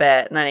clubhouse for a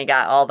bit. And then he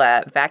got all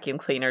that vacuum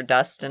cleaner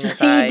dust in his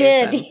eyes. He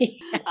did. And...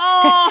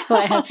 That's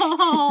why.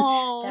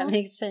 That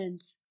makes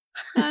sense.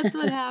 That's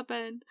what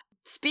happened.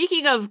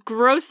 Speaking of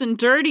gross and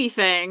dirty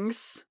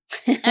things,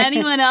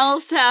 anyone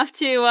else have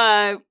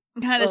to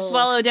kind of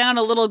swallow down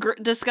a little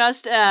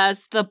disgust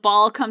as the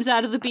ball comes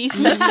out of the beast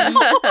mouth?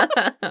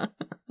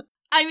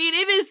 I mean,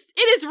 it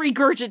is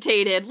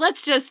regurgitated.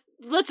 Let's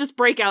just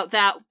break out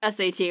that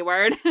SAT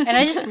word. And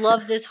I just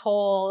love this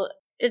whole,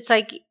 it's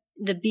like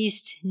the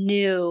beast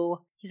knew.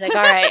 He's like,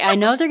 all right, I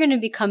know they're going to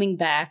be coming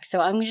back,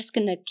 so I'm just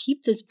going to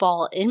keep this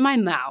ball in my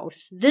mouth,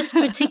 this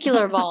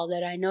particular ball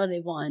that I know they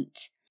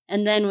want.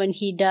 And then when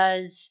he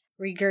does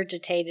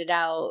regurgitate it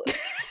out,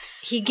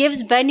 he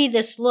gives Benny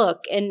this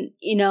look, and,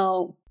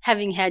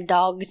 having had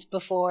dogs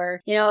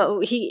before,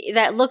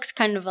 that looks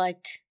kind of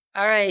like,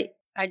 all right,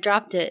 I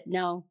dropped it.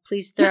 No,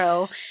 please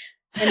throw.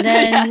 And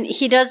then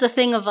he does a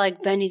thing of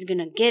like, Benny's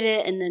gonna get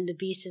it, and then the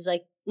beast is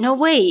like, no,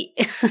 wait.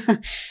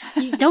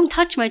 You don't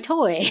touch my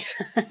toy.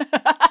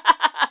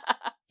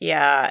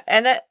 Yeah,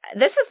 and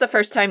this is the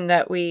first time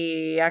that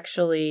we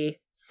actually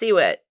see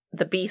what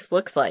the beast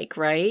looks like,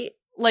 right?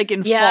 Like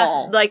in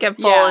full. Like in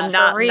full, and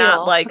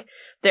not like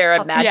their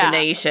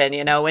imagination,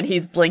 when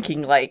he's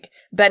blinking, like,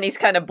 Benny's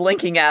kind of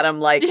blinking at him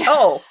like,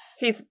 oh,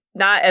 he's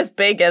not as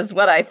big as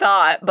what I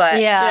thought, but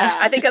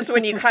I think that's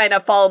when you kind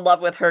of fall in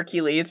love with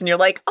Hercules and you're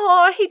like,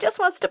 oh, he just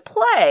wants to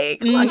play.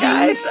 Come on,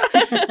 guys.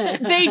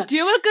 They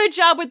do a good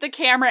job with the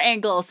camera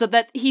angle so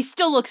that he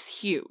still looks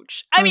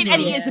huge. I mean,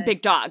 and he is a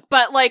big dog,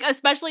 but like,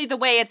 especially the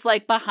way it's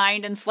like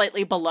behind and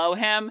slightly below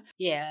him.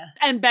 Yeah.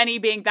 And Benny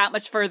being that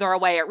much further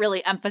away, it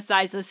really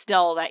emphasizes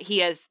still that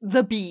he is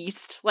the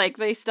beast. Like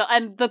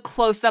and the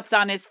close-ups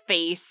on his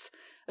face,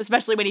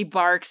 especially when he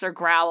barks or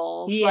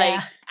growls. Yeah.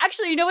 Like,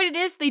 actually, you know what it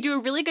is? They do a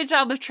really good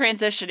job of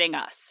transitioning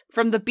us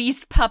from the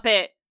beast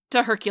puppet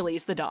to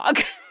Hercules the dog.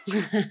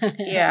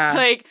 Yeah.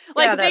 Like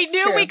they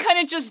knew true. We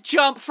couldn't just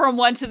jump from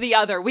one to the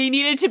other. We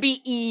needed to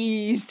be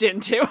eased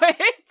into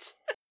it.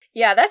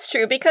 Yeah, that's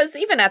true, because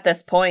even at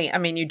this point, I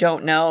mean, you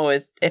don't know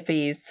if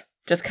he's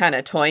just kind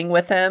of toying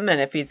with him and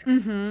if he's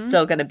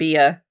still going to be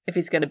a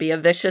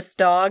vicious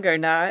dog or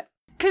not.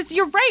 Because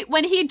you're right,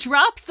 when he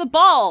drops the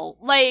ball,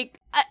 like,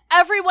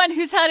 everyone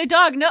who's had a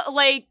dog,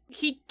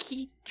 he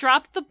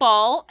dropped the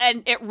ball,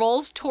 and it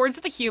rolls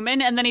towards the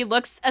human, and then he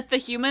looks at the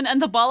human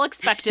and the ball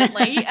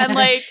expectantly, and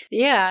like...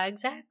 Yeah,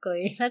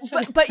 exactly. That's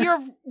but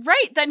you're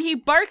right, then he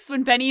barks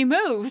when Benny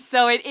moves,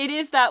 so it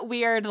is that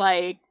weird,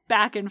 like,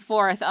 back and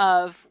forth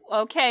of,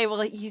 okay,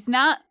 well, he's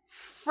not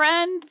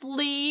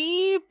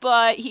friendly,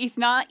 but he's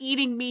not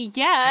eating me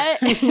yet.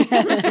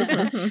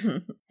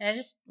 I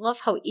just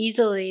love how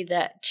easily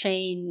that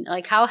chain,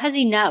 like, how has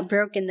he not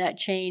broken that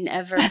chain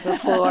ever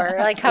before?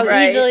 Like, how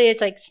easily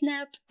it's like,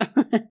 snap.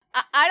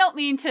 I don't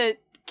mean to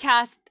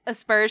cast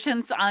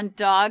aspersions on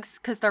dogs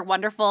because they're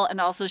wonderful,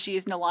 and also she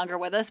is no longer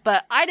with us,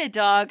 but I had a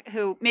dog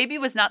who maybe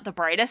was not the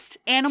brightest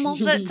animal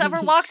that's ever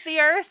walked the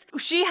earth.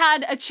 She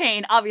had a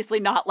chain, obviously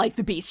not like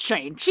the beast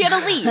chain. She had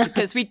a lead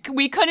because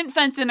we couldn't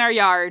fence in our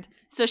yard,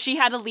 so she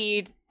had a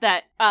lead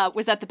that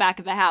was at the back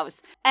of the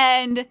house.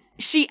 And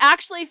she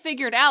actually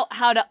figured out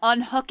how to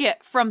unhook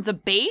it from the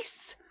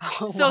base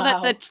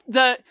that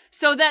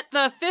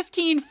the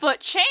 15-foot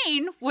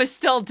chain was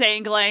still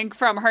dangling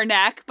from her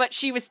neck, but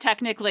she was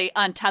technically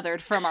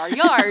untethered from our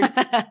yard.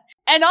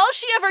 And all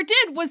she ever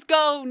did was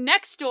go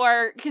next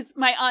door, because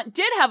my aunt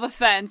did have a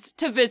fence,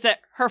 to visit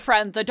her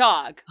friend the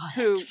dog,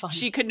 who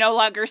she could no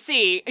longer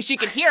see. She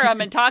could hear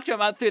him and talk to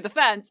him out through the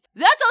fence.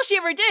 That's all she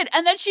ever did.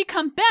 And then she'd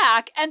come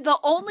back, and the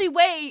only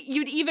way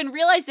you'd even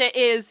realize it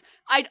is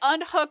I'd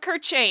unhook her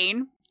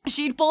chain,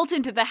 she'd bolt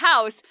into the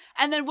house,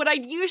 and then what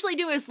I'd usually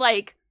do is,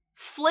 like,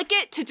 flick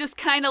it to just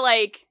kind of,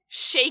 like,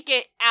 shake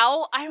it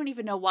out. I don't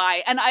even know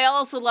why. And I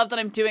also love that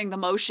I'm doing the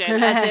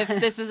motion as if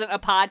this isn't a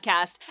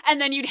podcast. And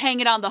then you'd hang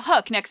it on the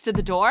hook next to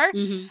the door,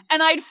 and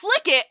I'd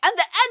flick it, and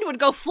the end would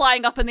go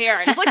flying up in the air.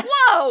 And it's like,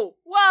 whoa.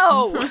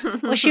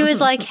 Well, she was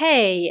like,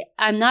 hey,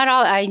 I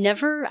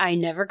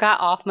never got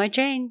off my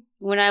chain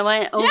when I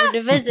went over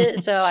to visit,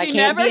 so I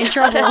can't be in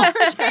trouble.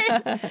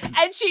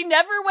 And she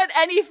never went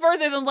any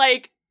further than,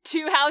 like,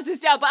 2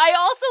 houses down. But I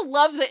also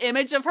love the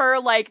image of her,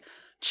 like,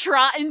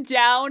 trotting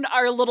down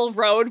our little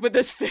road with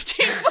this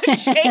 15-foot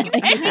chain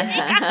hanging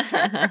after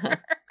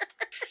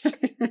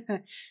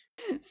her.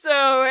 So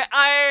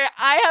I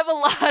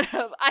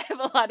have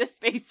a lot of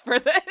space for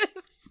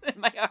this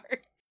in my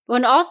heart. Well,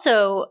 and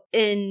also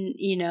in,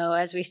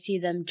 as we see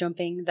them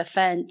jumping the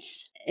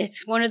fence,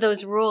 it's one of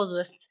those rules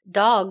with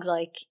dogs,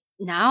 like,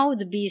 now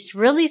the beast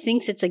really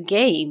thinks it's a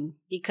game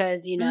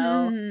because,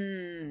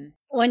 when,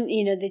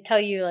 they tell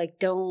you, like,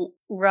 don't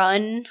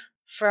run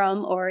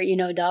from, or,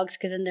 dogs,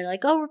 because then they're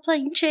like, oh, we're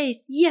playing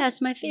chase. Yes,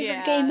 my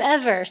favorite game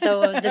ever.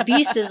 So the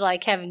beast is,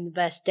 like, having the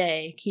best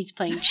day. He's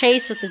playing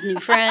chase with his new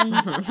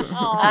friends.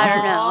 I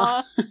don't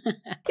know.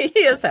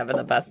 He is having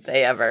the best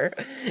day ever.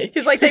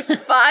 He's like, they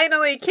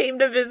finally came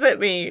to visit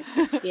me.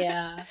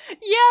 Yeah.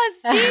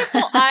 Yes,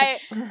 people.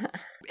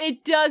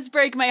 It does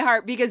break my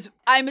heart because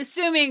I'm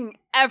assuming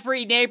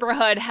every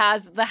neighborhood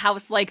has the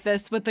house like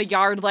this with the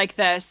yard like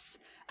this,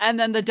 and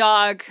then the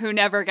dog who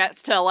never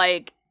gets to,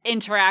 like,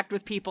 interact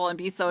with people and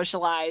be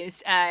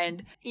socialized.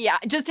 And yeah,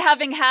 just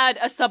having had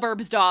a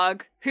suburbs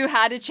dog who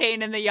had a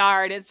chain in the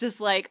yard, it's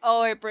just like,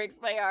 oh, it breaks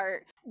my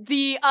heart.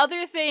 The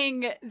other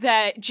thing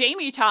that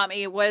Jamie taught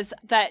me was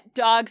that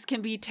dogs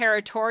can be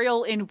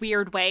territorial in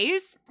weird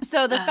ways.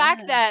 So the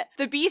fact that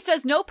the beast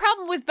has no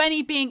problem with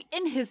Benny being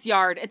in his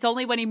yard, it's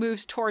only when he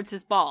moves towards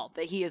his ball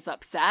that he is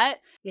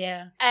upset.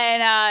 Yeah.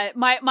 And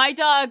my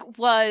dog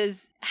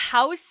was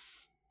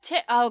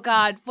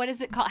what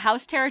is it called?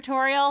 House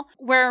territorial,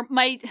 where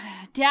my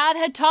dad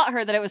had taught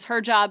her that it was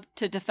her job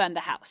to defend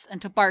the house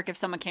and to bark if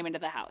someone came into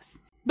the house.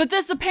 But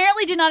this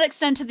apparently did not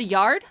extend to the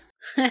yard.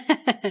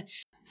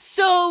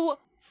 So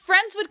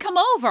friends would come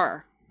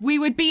over. We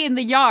would be in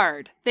the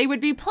yard. They would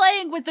be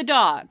playing with the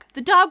dog.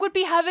 The dog would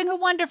be having a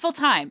wonderful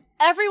time.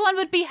 Everyone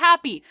would be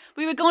happy.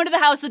 We would go into the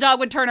house. The dog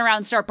would turn around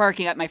and start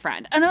barking at my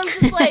friend. And I was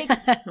just like,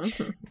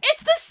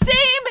 it's the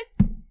same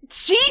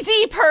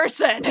GD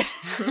person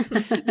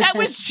that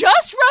was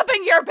just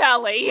rubbing your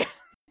belly.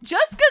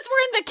 Just because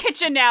we're in the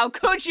kitchen now,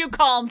 could you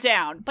calm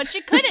down? But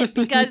she couldn't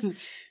because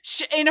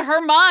in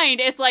her mind,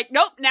 it's like,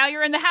 nope, now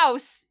you're in the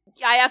house.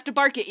 I have to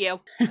bark at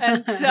you.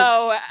 And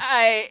so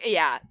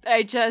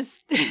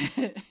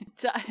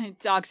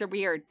dogs are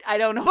weird. I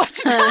don't know what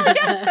to tell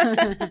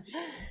you.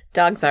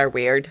 Dogs are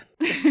weird.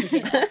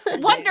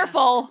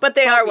 Wonderful. But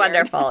they are weird.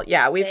 wonderful.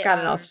 Yeah, we've got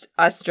an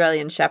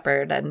Australian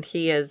Shepherd, and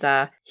he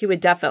would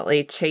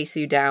definitely chase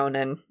you down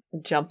and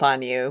jump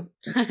on you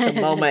the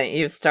moment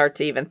you start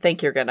to even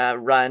think you're gonna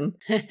run.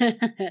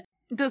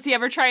 Does he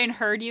ever try and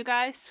herd you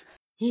guys?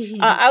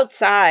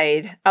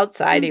 Outside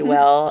he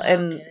will.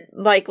 And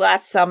like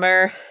last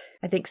summer,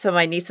 I think some of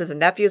my nieces and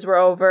nephews were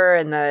over,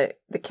 and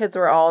the the kids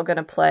were all going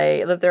to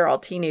play, they're all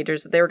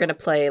teenagers, they were going to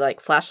play like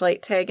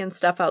flashlight tag and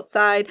stuff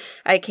outside.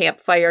 I had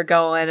campfire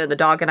going and the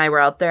dog and I were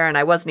out there and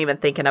I wasn't even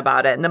thinking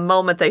about it. And the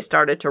moment they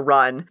started to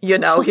run, you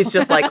know, he's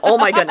just like, oh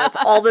my goodness,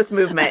 all this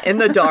movement in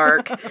the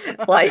dark.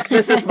 Like,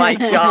 this is my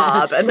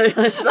job. And they're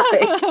just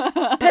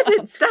like,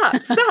 Pippin, stop.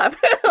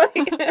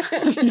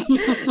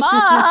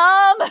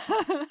 Mom!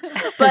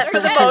 But for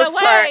the most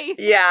part,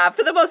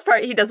 for the most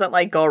part, he doesn't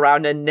like go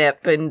around and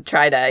nip and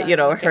try to, you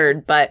know,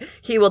 herd. But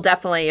he will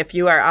definitely, if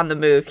you are on the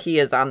move, he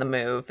is on the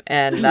move.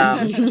 And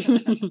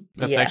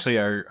that's actually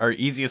our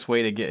easiest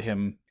way to get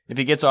him. If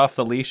he gets off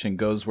the leash and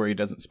goes where he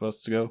doesn't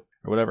supposed to go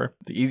or whatever,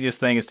 the easiest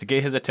thing is to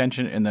get his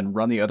attention and then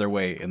run the other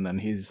way, and then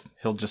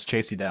he'll just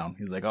chase you down.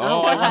 He's like,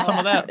 oh, I want some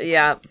of that.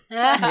 Yeah.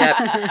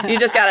 Yep. You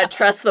just gotta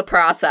trust the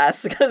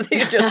process, because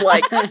you're just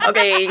like,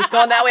 okay, he's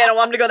going that way, I don't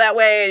want him to go that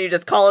way, and you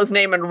just call his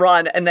name and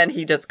run, and then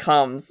he just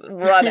comes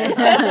running.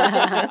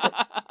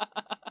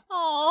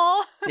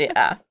 Aww.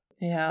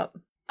 Yeah.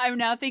 I'm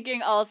now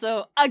thinking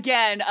also,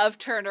 again, of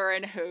Turner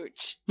and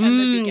Hooch. At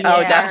the beginning.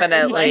 Oh,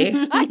 definitely.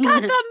 Like, I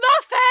got the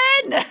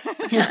muffin!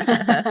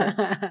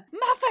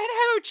 Muffin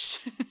Hooch!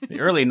 The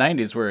early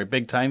 90s were a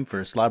big time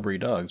for slobbery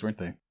dogs, weren't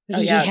they? Oh,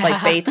 yeah.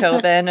 Like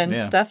Beethoven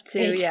and stuff,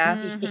 too.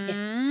 Beethoven.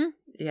 Mm-hmm.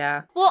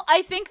 Yeah. Well,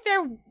 I think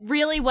there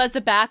really was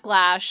a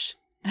backlash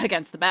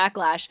against the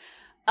backlash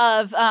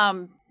of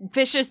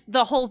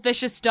the whole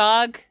vicious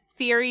dog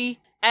theory.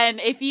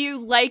 And if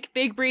you like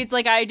big breeds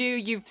like I do,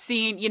 you've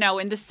seen, you know,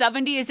 in the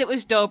 70s, it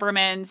was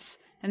Dobermans.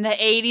 In the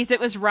 80s, it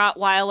was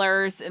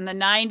Rottweilers. In the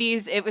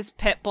 90s, it was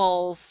Pit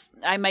Bulls.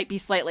 I might be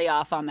slightly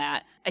off on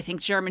that. I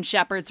think German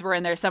Shepherds were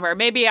in there somewhere.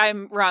 Maybe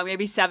I'm wrong.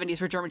 Maybe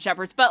 70s were German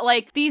Shepherds. But,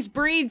 like, these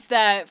breeds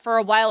that for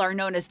a while are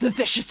known as the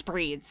vicious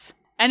breeds.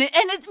 And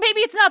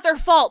maybe it's not their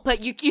fault,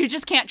 but you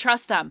just can't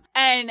trust them.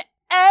 And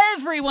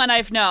everyone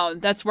I've known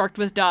that's worked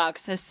with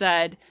dogs has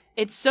said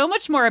it's so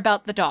much more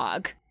about the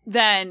dog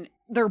than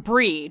their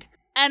breed.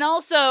 And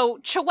also,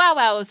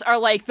 Chihuahuas are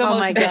like the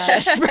most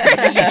vicious breed.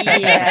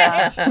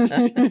 Yeah.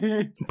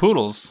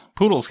 Poodles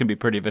can be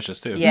pretty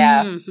vicious too.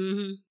 Yeah.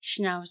 Mm-hmm.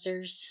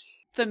 Schnauzers.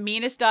 The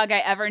meanest dog I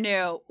ever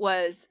knew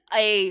was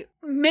a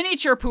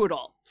miniature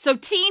poodle. So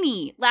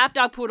teeny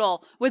lapdog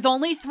poodle with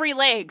only 3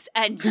 legs,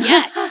 and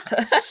yet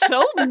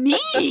so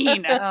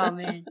mean. Oh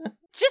man.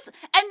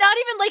 And not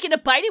even like in a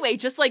bitey way,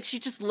 just like she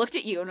just looked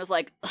at you and was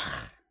like,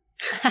 ugh.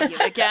 You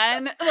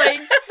again? Like,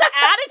 just the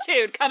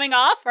attitude coming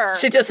off her.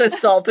 She just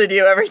insulted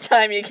you every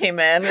time you came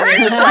in. And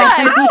you're just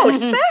like, ouch,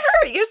 that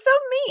hurt. You're so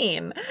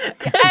mean.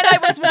 And I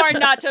was warned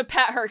not to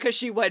pet her because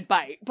she would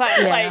bite.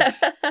 But, like,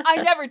 I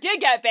never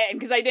did get bitten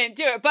because I didn't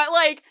do it. But,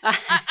 like,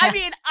 I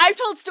mean, I've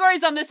told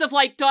stories on this of,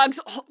 like, dogs,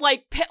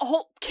 like,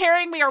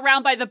 carrying me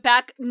around by the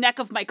back neck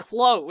of my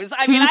clothes.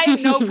 I mean, I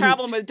have no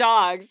problem with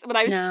dogs, but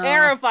I was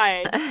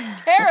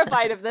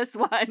terrified of this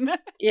one.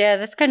 Yeah,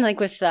 that's kind of like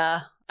with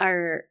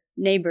our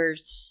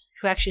neighbors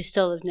who actually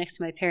still live next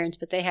to my parents,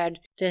 but they had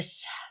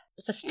this,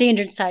 it's a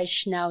standard size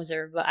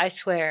schnauzer, but I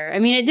swear, I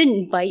mean, it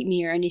didn't bite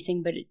me or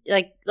anything, but it,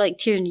 like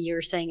Tierney, you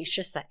were saying, it's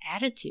just the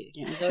attitude.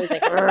 And it was always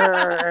like,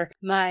 "Rrr."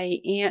 My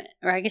aunt,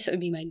 or I guess it would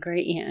be my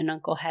great aunt and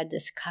uncle, had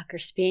this Cocker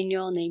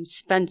Spaniel named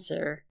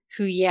Spencer,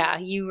 who,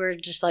 you were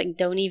just like,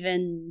 don't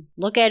even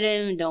look at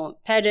him,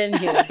 don't pet him,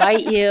 he'll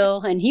bite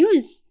you. And he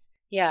was,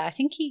 I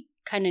think he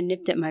kind of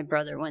nipped at my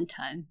brother one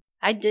time.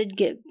 I did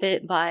get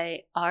bit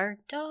by our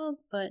dog,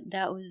 but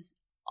that was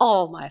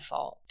all my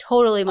fault.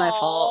 Totally my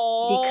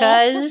fault.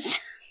 Because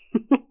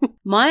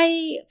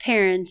my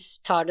parents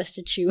taught us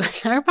to chew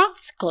with our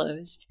mouths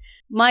closed.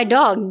 My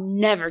dog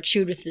never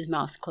chewed with his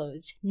mouth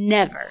closed.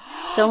 Never.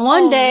 So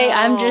one day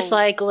I'm just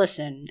like,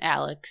 listen,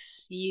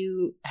 Alex,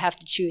 you have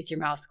to chew with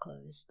your mouth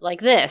closed. Like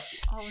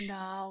this. Oh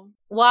no.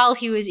 While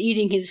he was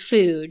eating his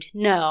food.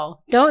 No,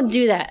 don't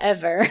do that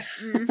ever.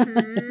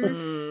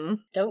 Mm-hmm.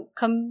 Don't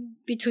come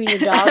between the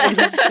dog and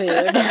his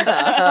food.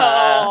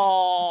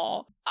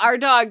 Oh. Our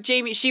dog,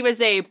 Jamie, she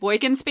was a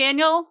Boykin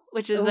Spaniel,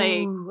 which is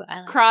a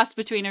cross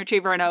between a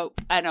retriever and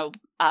a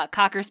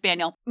Cocker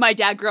Spaniel. My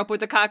dad grew up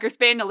with a Cocker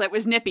Spaniel that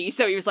was nippy,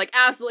 so he was like,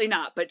 absolutely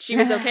not, but she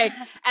was okay.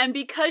 And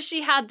because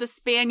she had the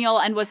Spaniel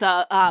and was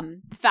a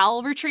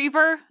fowl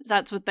retriever,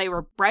 that's what they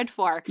were bred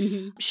for,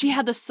 she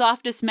had the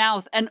softest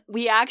mouth. And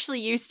we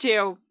actually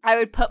I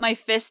would put my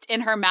fist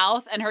in her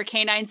mouth and her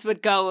canines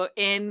would go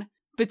in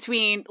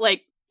between,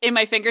 like, in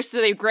my fingers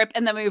so they grip,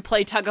 and then we would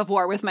play tug of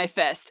war with my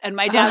fist. And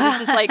my dad was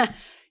just like,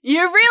 you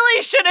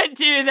really shouldn't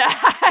do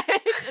that.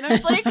 And I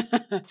was like,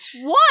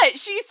 what?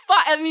 She's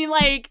fine. I mean,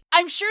 like,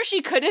 I'm sure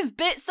she could have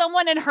bit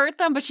someone and hurt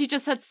them, but she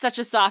just had such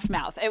a soft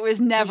mouth. It was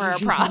never a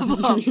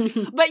problem.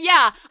 But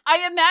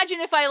I imagine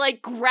if I,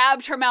 like,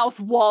 grabbed her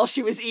mouth while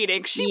she was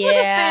eating, she would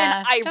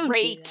have been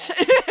irate.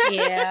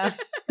 Yeah,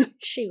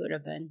 she would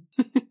have been.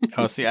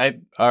 Oh, see,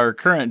 our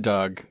current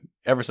dog,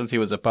 ever since he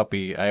was a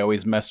puppy, I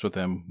always messed with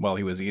him while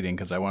he was eating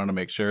because I wanted to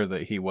make sure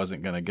that he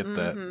wasn't going to get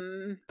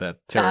that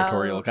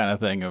territorial kind of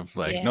thing of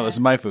like, no, this is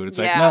my food. It's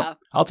like, no,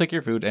 I'll take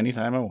your food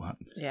anytime I want.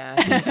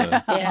 Yeah,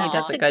 he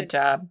does a good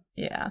job.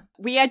 Yeah.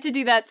 We had to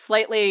do that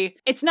slightly.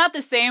 It's not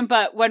the same,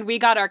 but when we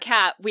got our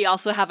cat, we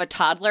also have a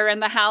toddler in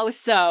the house.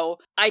 So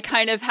I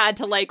kind of had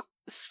to like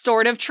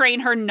sort of train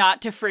her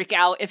not to freak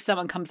out if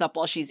someone comes up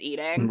while she's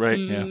eating. Right,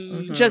 yeah.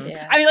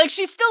 I mean, like,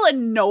 she's still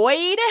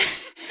annoyed.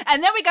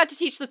 And then we got to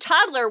teach the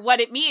toddler what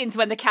it means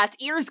when the cat's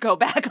ears go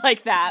back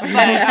like that.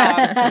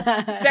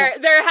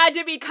 But there had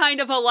to be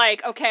kind of a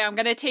like, okay, I'm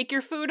going to take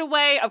your food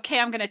away. Okay,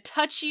 I'm going to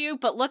touch you.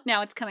 But look,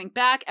 now it's coming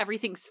back.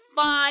 Everything's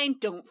fine.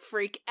 Don't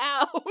freak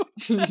out.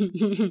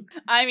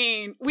 I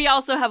mean, we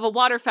also have a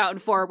water fountain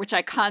for her, which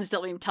I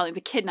constantly am telling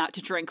the kid not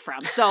to drink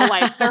from. So,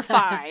 like, they're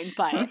fine.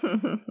 But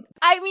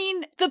I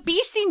mean, the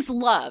beast seems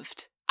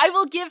loved. I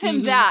will give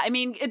him that. I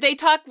mean, they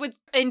talk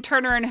in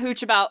Turner and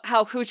Hooch about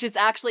how Hooch is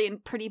actually in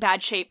pretty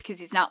bad shape because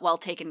he's not well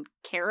taken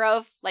care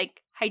of,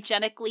 like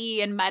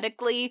hygienically and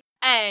medically.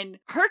 And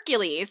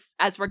Hercules,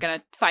 as we're going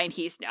to find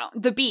he's known,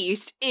 the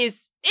beast,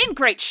 is in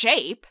great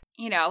shape.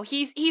 You know,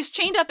 he's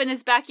chained up in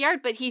his backyard,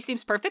 but he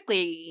seems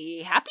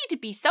perfectly happy to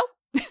be so.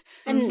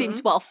 And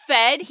seems well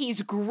fed.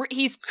 He's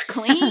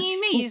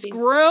clean. He's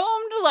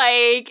groomed.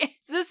 Like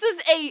this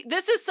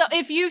is so.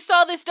 If you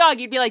saw this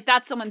dog, you'd be like,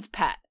 "That's someone's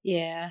pet."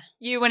 Yeah.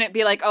 You wouldn't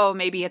be like, "Oh,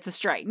 maybe it's a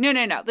stray." No.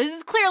 This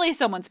is clearly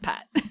someone's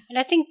pet. And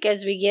I think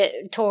as we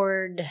get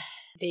toward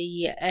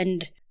the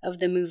end of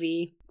the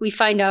movie, we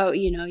find out,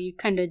 you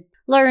kind of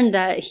learn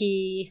that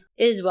he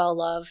is well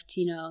loved,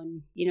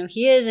 and,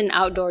 he is an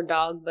outdoor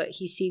dog, but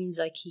he seems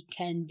like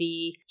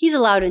he's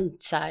allowed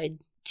inside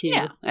too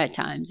at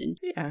times. And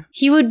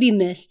he would be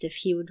missed if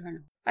he would run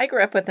away. I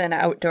grew up with an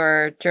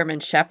outdoor German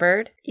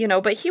Shepherd,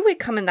 but he would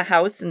come in the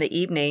house in the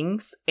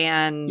evenings.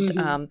 And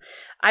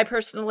I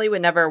personally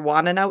would never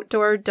want an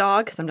outdoor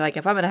dog because I'm like,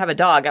 if I'm going to have a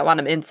dog, I want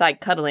him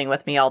inside cuddling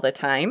with me all the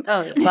time.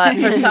 Oh, yeah. But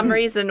for some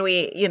reason,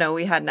 we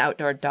had an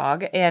outdoor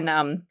dog. And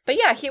but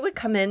yeah, he would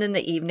come in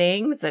the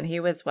evenings and he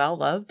was well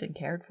loved and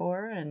cared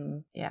for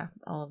and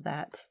all of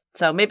that.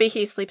 So maybe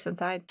he sleeps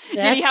inside.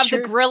 Did he have the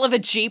grill of a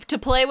Jeep to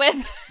play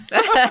with?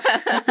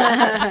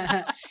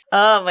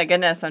 Oh my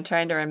goodness, I'm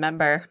trying to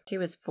remember. He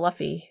was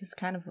fluffy. He was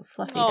kind of a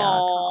fluffy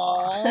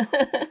dog.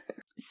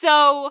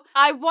 So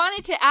I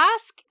wanted to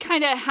ask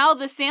kind of how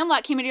The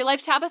Sandlot came into your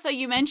life. Tabitha,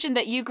 you mentioned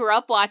that you grew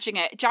up watching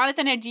it.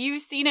 Jonathan, had you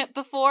seen it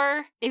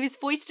before it was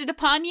foisted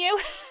upon you?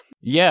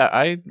 Yeah,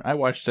 I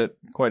watched it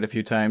quite a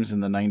few times in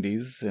the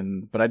 90s,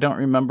 but I don't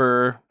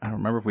remember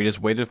if we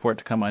just waited for it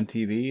to come on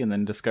TV and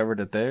then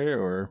discovered it there,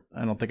 or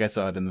I don't think I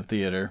saw it in the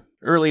theater.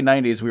 Early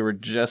 90s, we were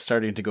just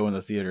starting to go in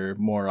the theater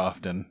more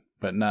often,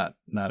 but not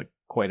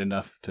quite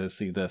enough to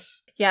see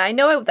this. Yeah, I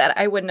know that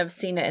I wouldn't have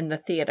seen it in the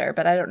theater,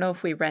 but I don't know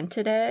if we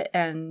rented it.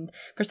 And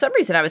for some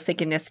reason, I was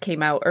thinking this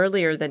came out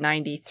earlier than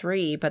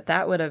 93, but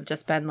that would have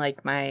just been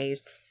like my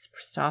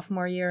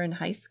sophomore year in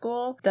high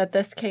school that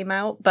this came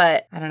out.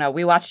 But I don't know.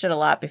 We watched it a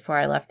lot before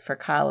I left for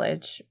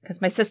college because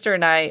my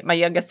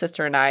youngest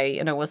sister and I,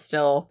 will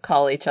still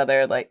call each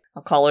other, like,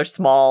 I'll call her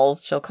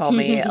Smalls. She'll call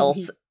me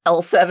L7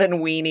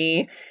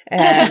 Weenie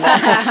and,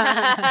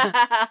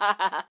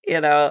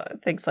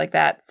 things like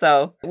that.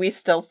 So we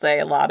still say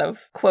a lot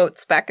of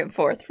quotes back and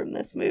forth from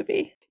this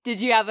movie. Did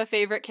you have a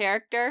favorite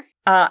character?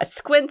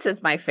 Squints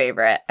is my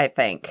favorite, I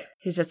think.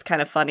 He's just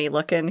kind of funny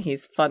looking.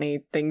 He's funny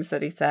things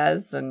that he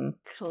says. And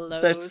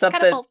there's something,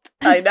 catapult.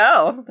 I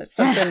know, there's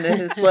something in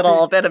his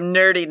little bit of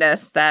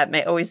nerdiness that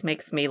always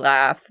makes me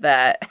laugh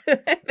that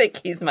I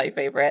think he's my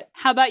favorite.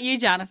 How about you,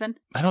 Jonathan?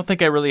 I don't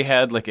think I really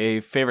had like a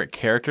favorite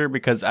character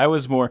because I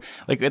was more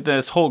like with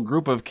this whole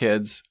group of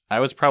kids, I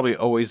was probably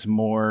always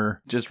more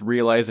just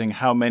realizing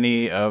how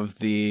many of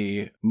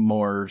the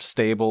more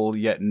stable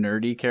yet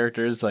nerdy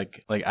characters,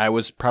 like I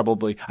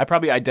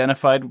probably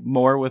identified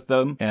more with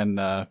them, and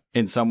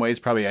in some ways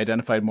probably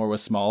identified more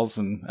with Smalls,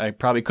 and I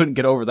probably couldn't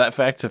get over that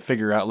fact to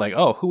figure out like,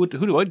 oh, who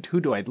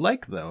do I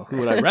like though? Who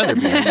would I rather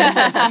be?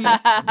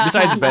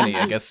 Besides Benny,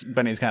 I guess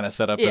Benny's kind of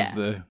set up as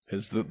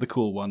the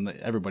cool one that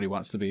everybody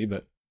wants to be,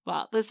 but.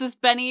 Well, this is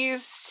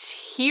Benny's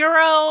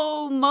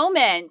hero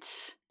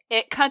moment.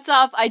 It cuts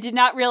off. I did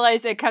not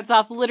realize it cuts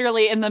off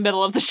literally in the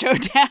middle of the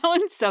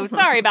showdown. So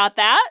sorry about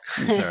that.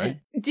 That's all right.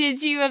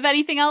 Did you have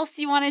anything else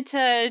you wanted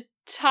to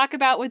talk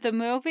about with the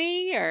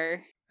movie,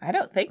 or? I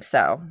don't think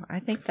so. I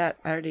think that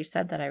I already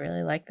said that I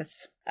really like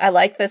this. I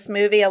like this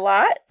movie a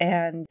lot,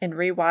 and in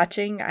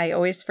rewatching, I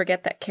always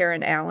forget that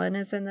Karen Allen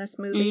is in this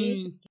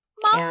movie.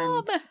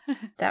 Mom! And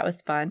that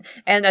was fun.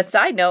 And a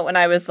side note, when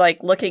I was like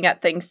looking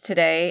at things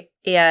today,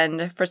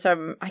 and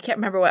I can't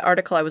remember what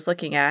article I was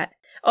looking at.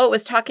 Oh, it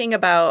was talking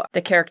about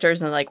the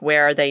characters and like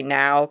where are they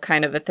now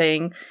kind of a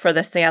thing for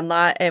The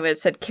Sandlot. And it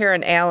said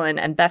Karen Allen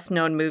and best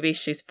known movie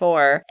she's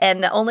for.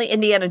 And the only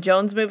Indiana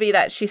Jones movie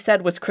that she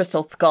said was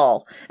Crystal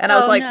Skull. And I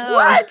was like, no.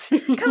 What?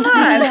 Come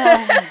on.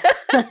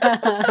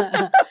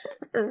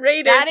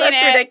 Raiders,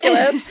 that's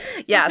ridiculous.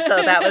 Yeah, so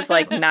that was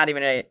like not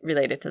even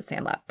related to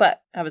Sandlot.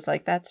 But I was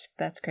like, that's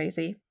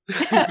crazy.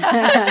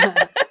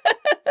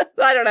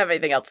 I don't have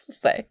anything else to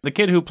say. The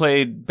kid who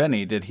played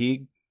Benny, did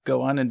he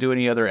go on and do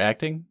any other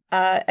acting?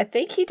 I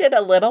think he did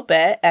a little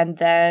bit, and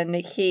then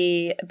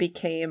he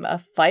became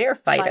a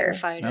firefighter.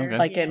 Firefighter.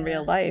 Like in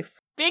real life.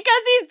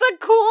 Because he's the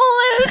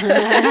coolest.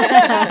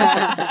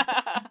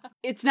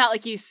 It's not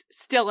like he's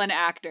still an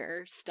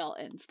actor, still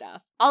in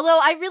stuff. Although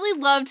I really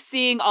loved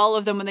seeing all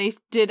of them when they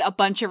did a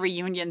bunch of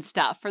reunion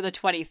stuff for the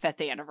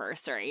 25th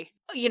anniversary.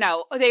 You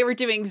know, they were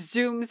doing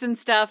Zooms and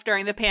stuff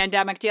during the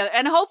pandemic together.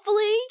 And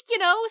hopefully, you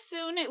know,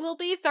 soon it will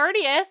be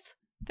 30th.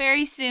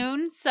 Very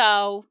soon.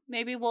 So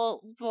maybe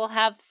we'll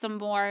have some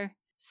more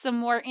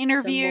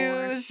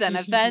interviews and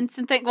events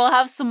and things. We'll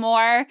have some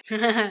more. So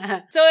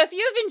if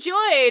you've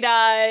enjoyed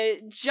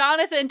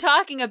Jonathan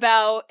talking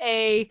about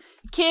a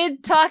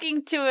kid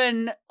talking to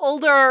an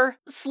older,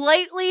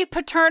 slightly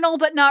paternal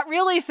but not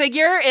really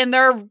figure in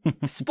their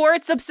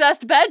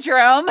sports-obsessed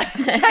bedroom,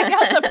 check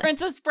out the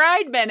Princess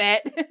Bride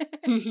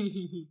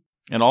Minute.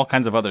 And all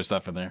kinds of other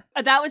stuff in there.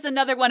 That was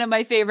another one of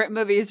my favorite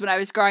movies when I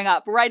was growing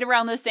up, right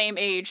around the same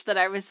age that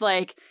I was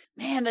like,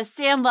 man, The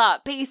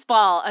Sandlot,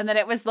 baseball. And then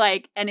it was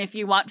like, and if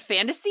you want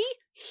fantasy,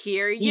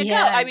 here you go.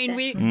 I mean,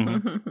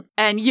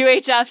 and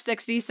UHF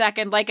 60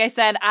 Second, like I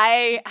said,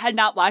 I had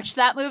not watched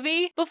that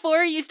movie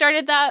before you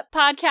started that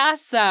podcast.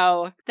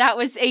 So that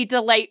was a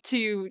delight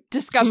to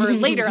discover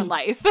later in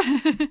life.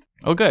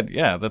 Oh, good.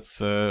 Yeah, that's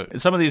some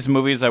of these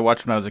movies I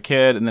watched when I was a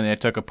kid, and then I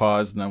took a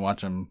pause and then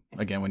watch them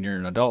again when you're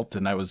an adult.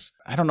 And I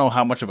don't know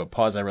how much of a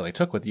pause I really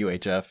took with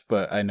UHF,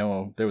 but I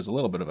know there was a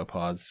little bit of a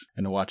pause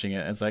in watching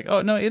it. It's like,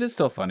 oh, no, it is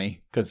still funny.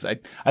 Because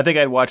I think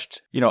I'd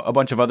watched, a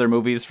bunch of other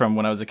movies from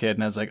when I was a kid,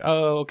 and I was like,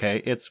 oh,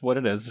 okay, it's what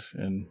it is.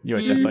 And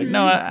UHF, like,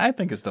 no, I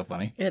think it's still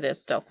funny. It is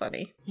still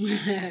funny.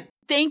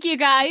 Thank you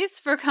guys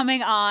for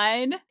coming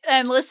on.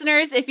 And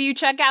listeners, if you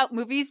check out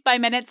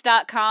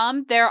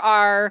moviesbyminutes.com, there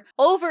are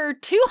over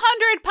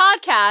 200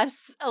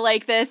 podcasts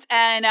like this.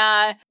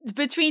 And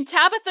between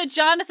Tabitha,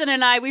 Jonathan,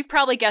 and I, we've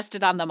probably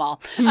guested on them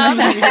all.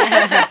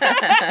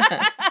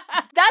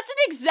 That's an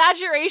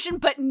exaggeration,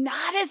 but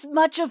not as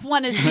much of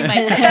one as you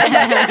might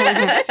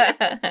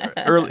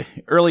think.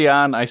 Early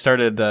on, I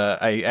started,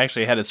 I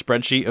actually had a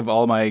spreadsheet of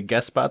all my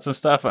guest spots and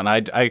stuff, and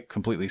I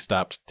completely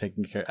stopped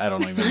taking care. I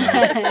don't even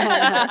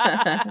know.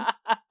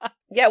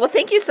 Yeah, well,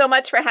 thank you so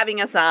much for having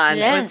us on.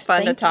 Yes, it was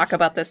fun to talk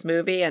about this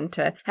movie and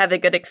to have a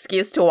good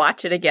excuse to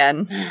watch it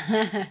again.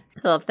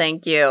 So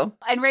thank you.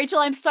 And Rachel,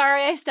 I'm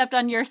sorry I stepped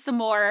on your some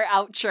more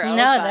outro. No,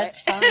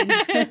 that's fine.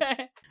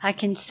 I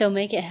can still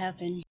make it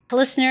happen.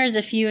 Listeners,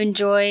 if you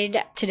enjoyed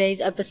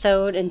today's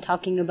episode and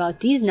talking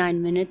about these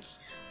 9 minutes,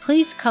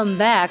 please come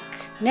back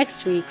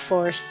next week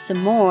for some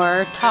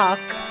more talk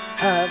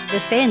of The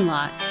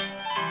Sandlot.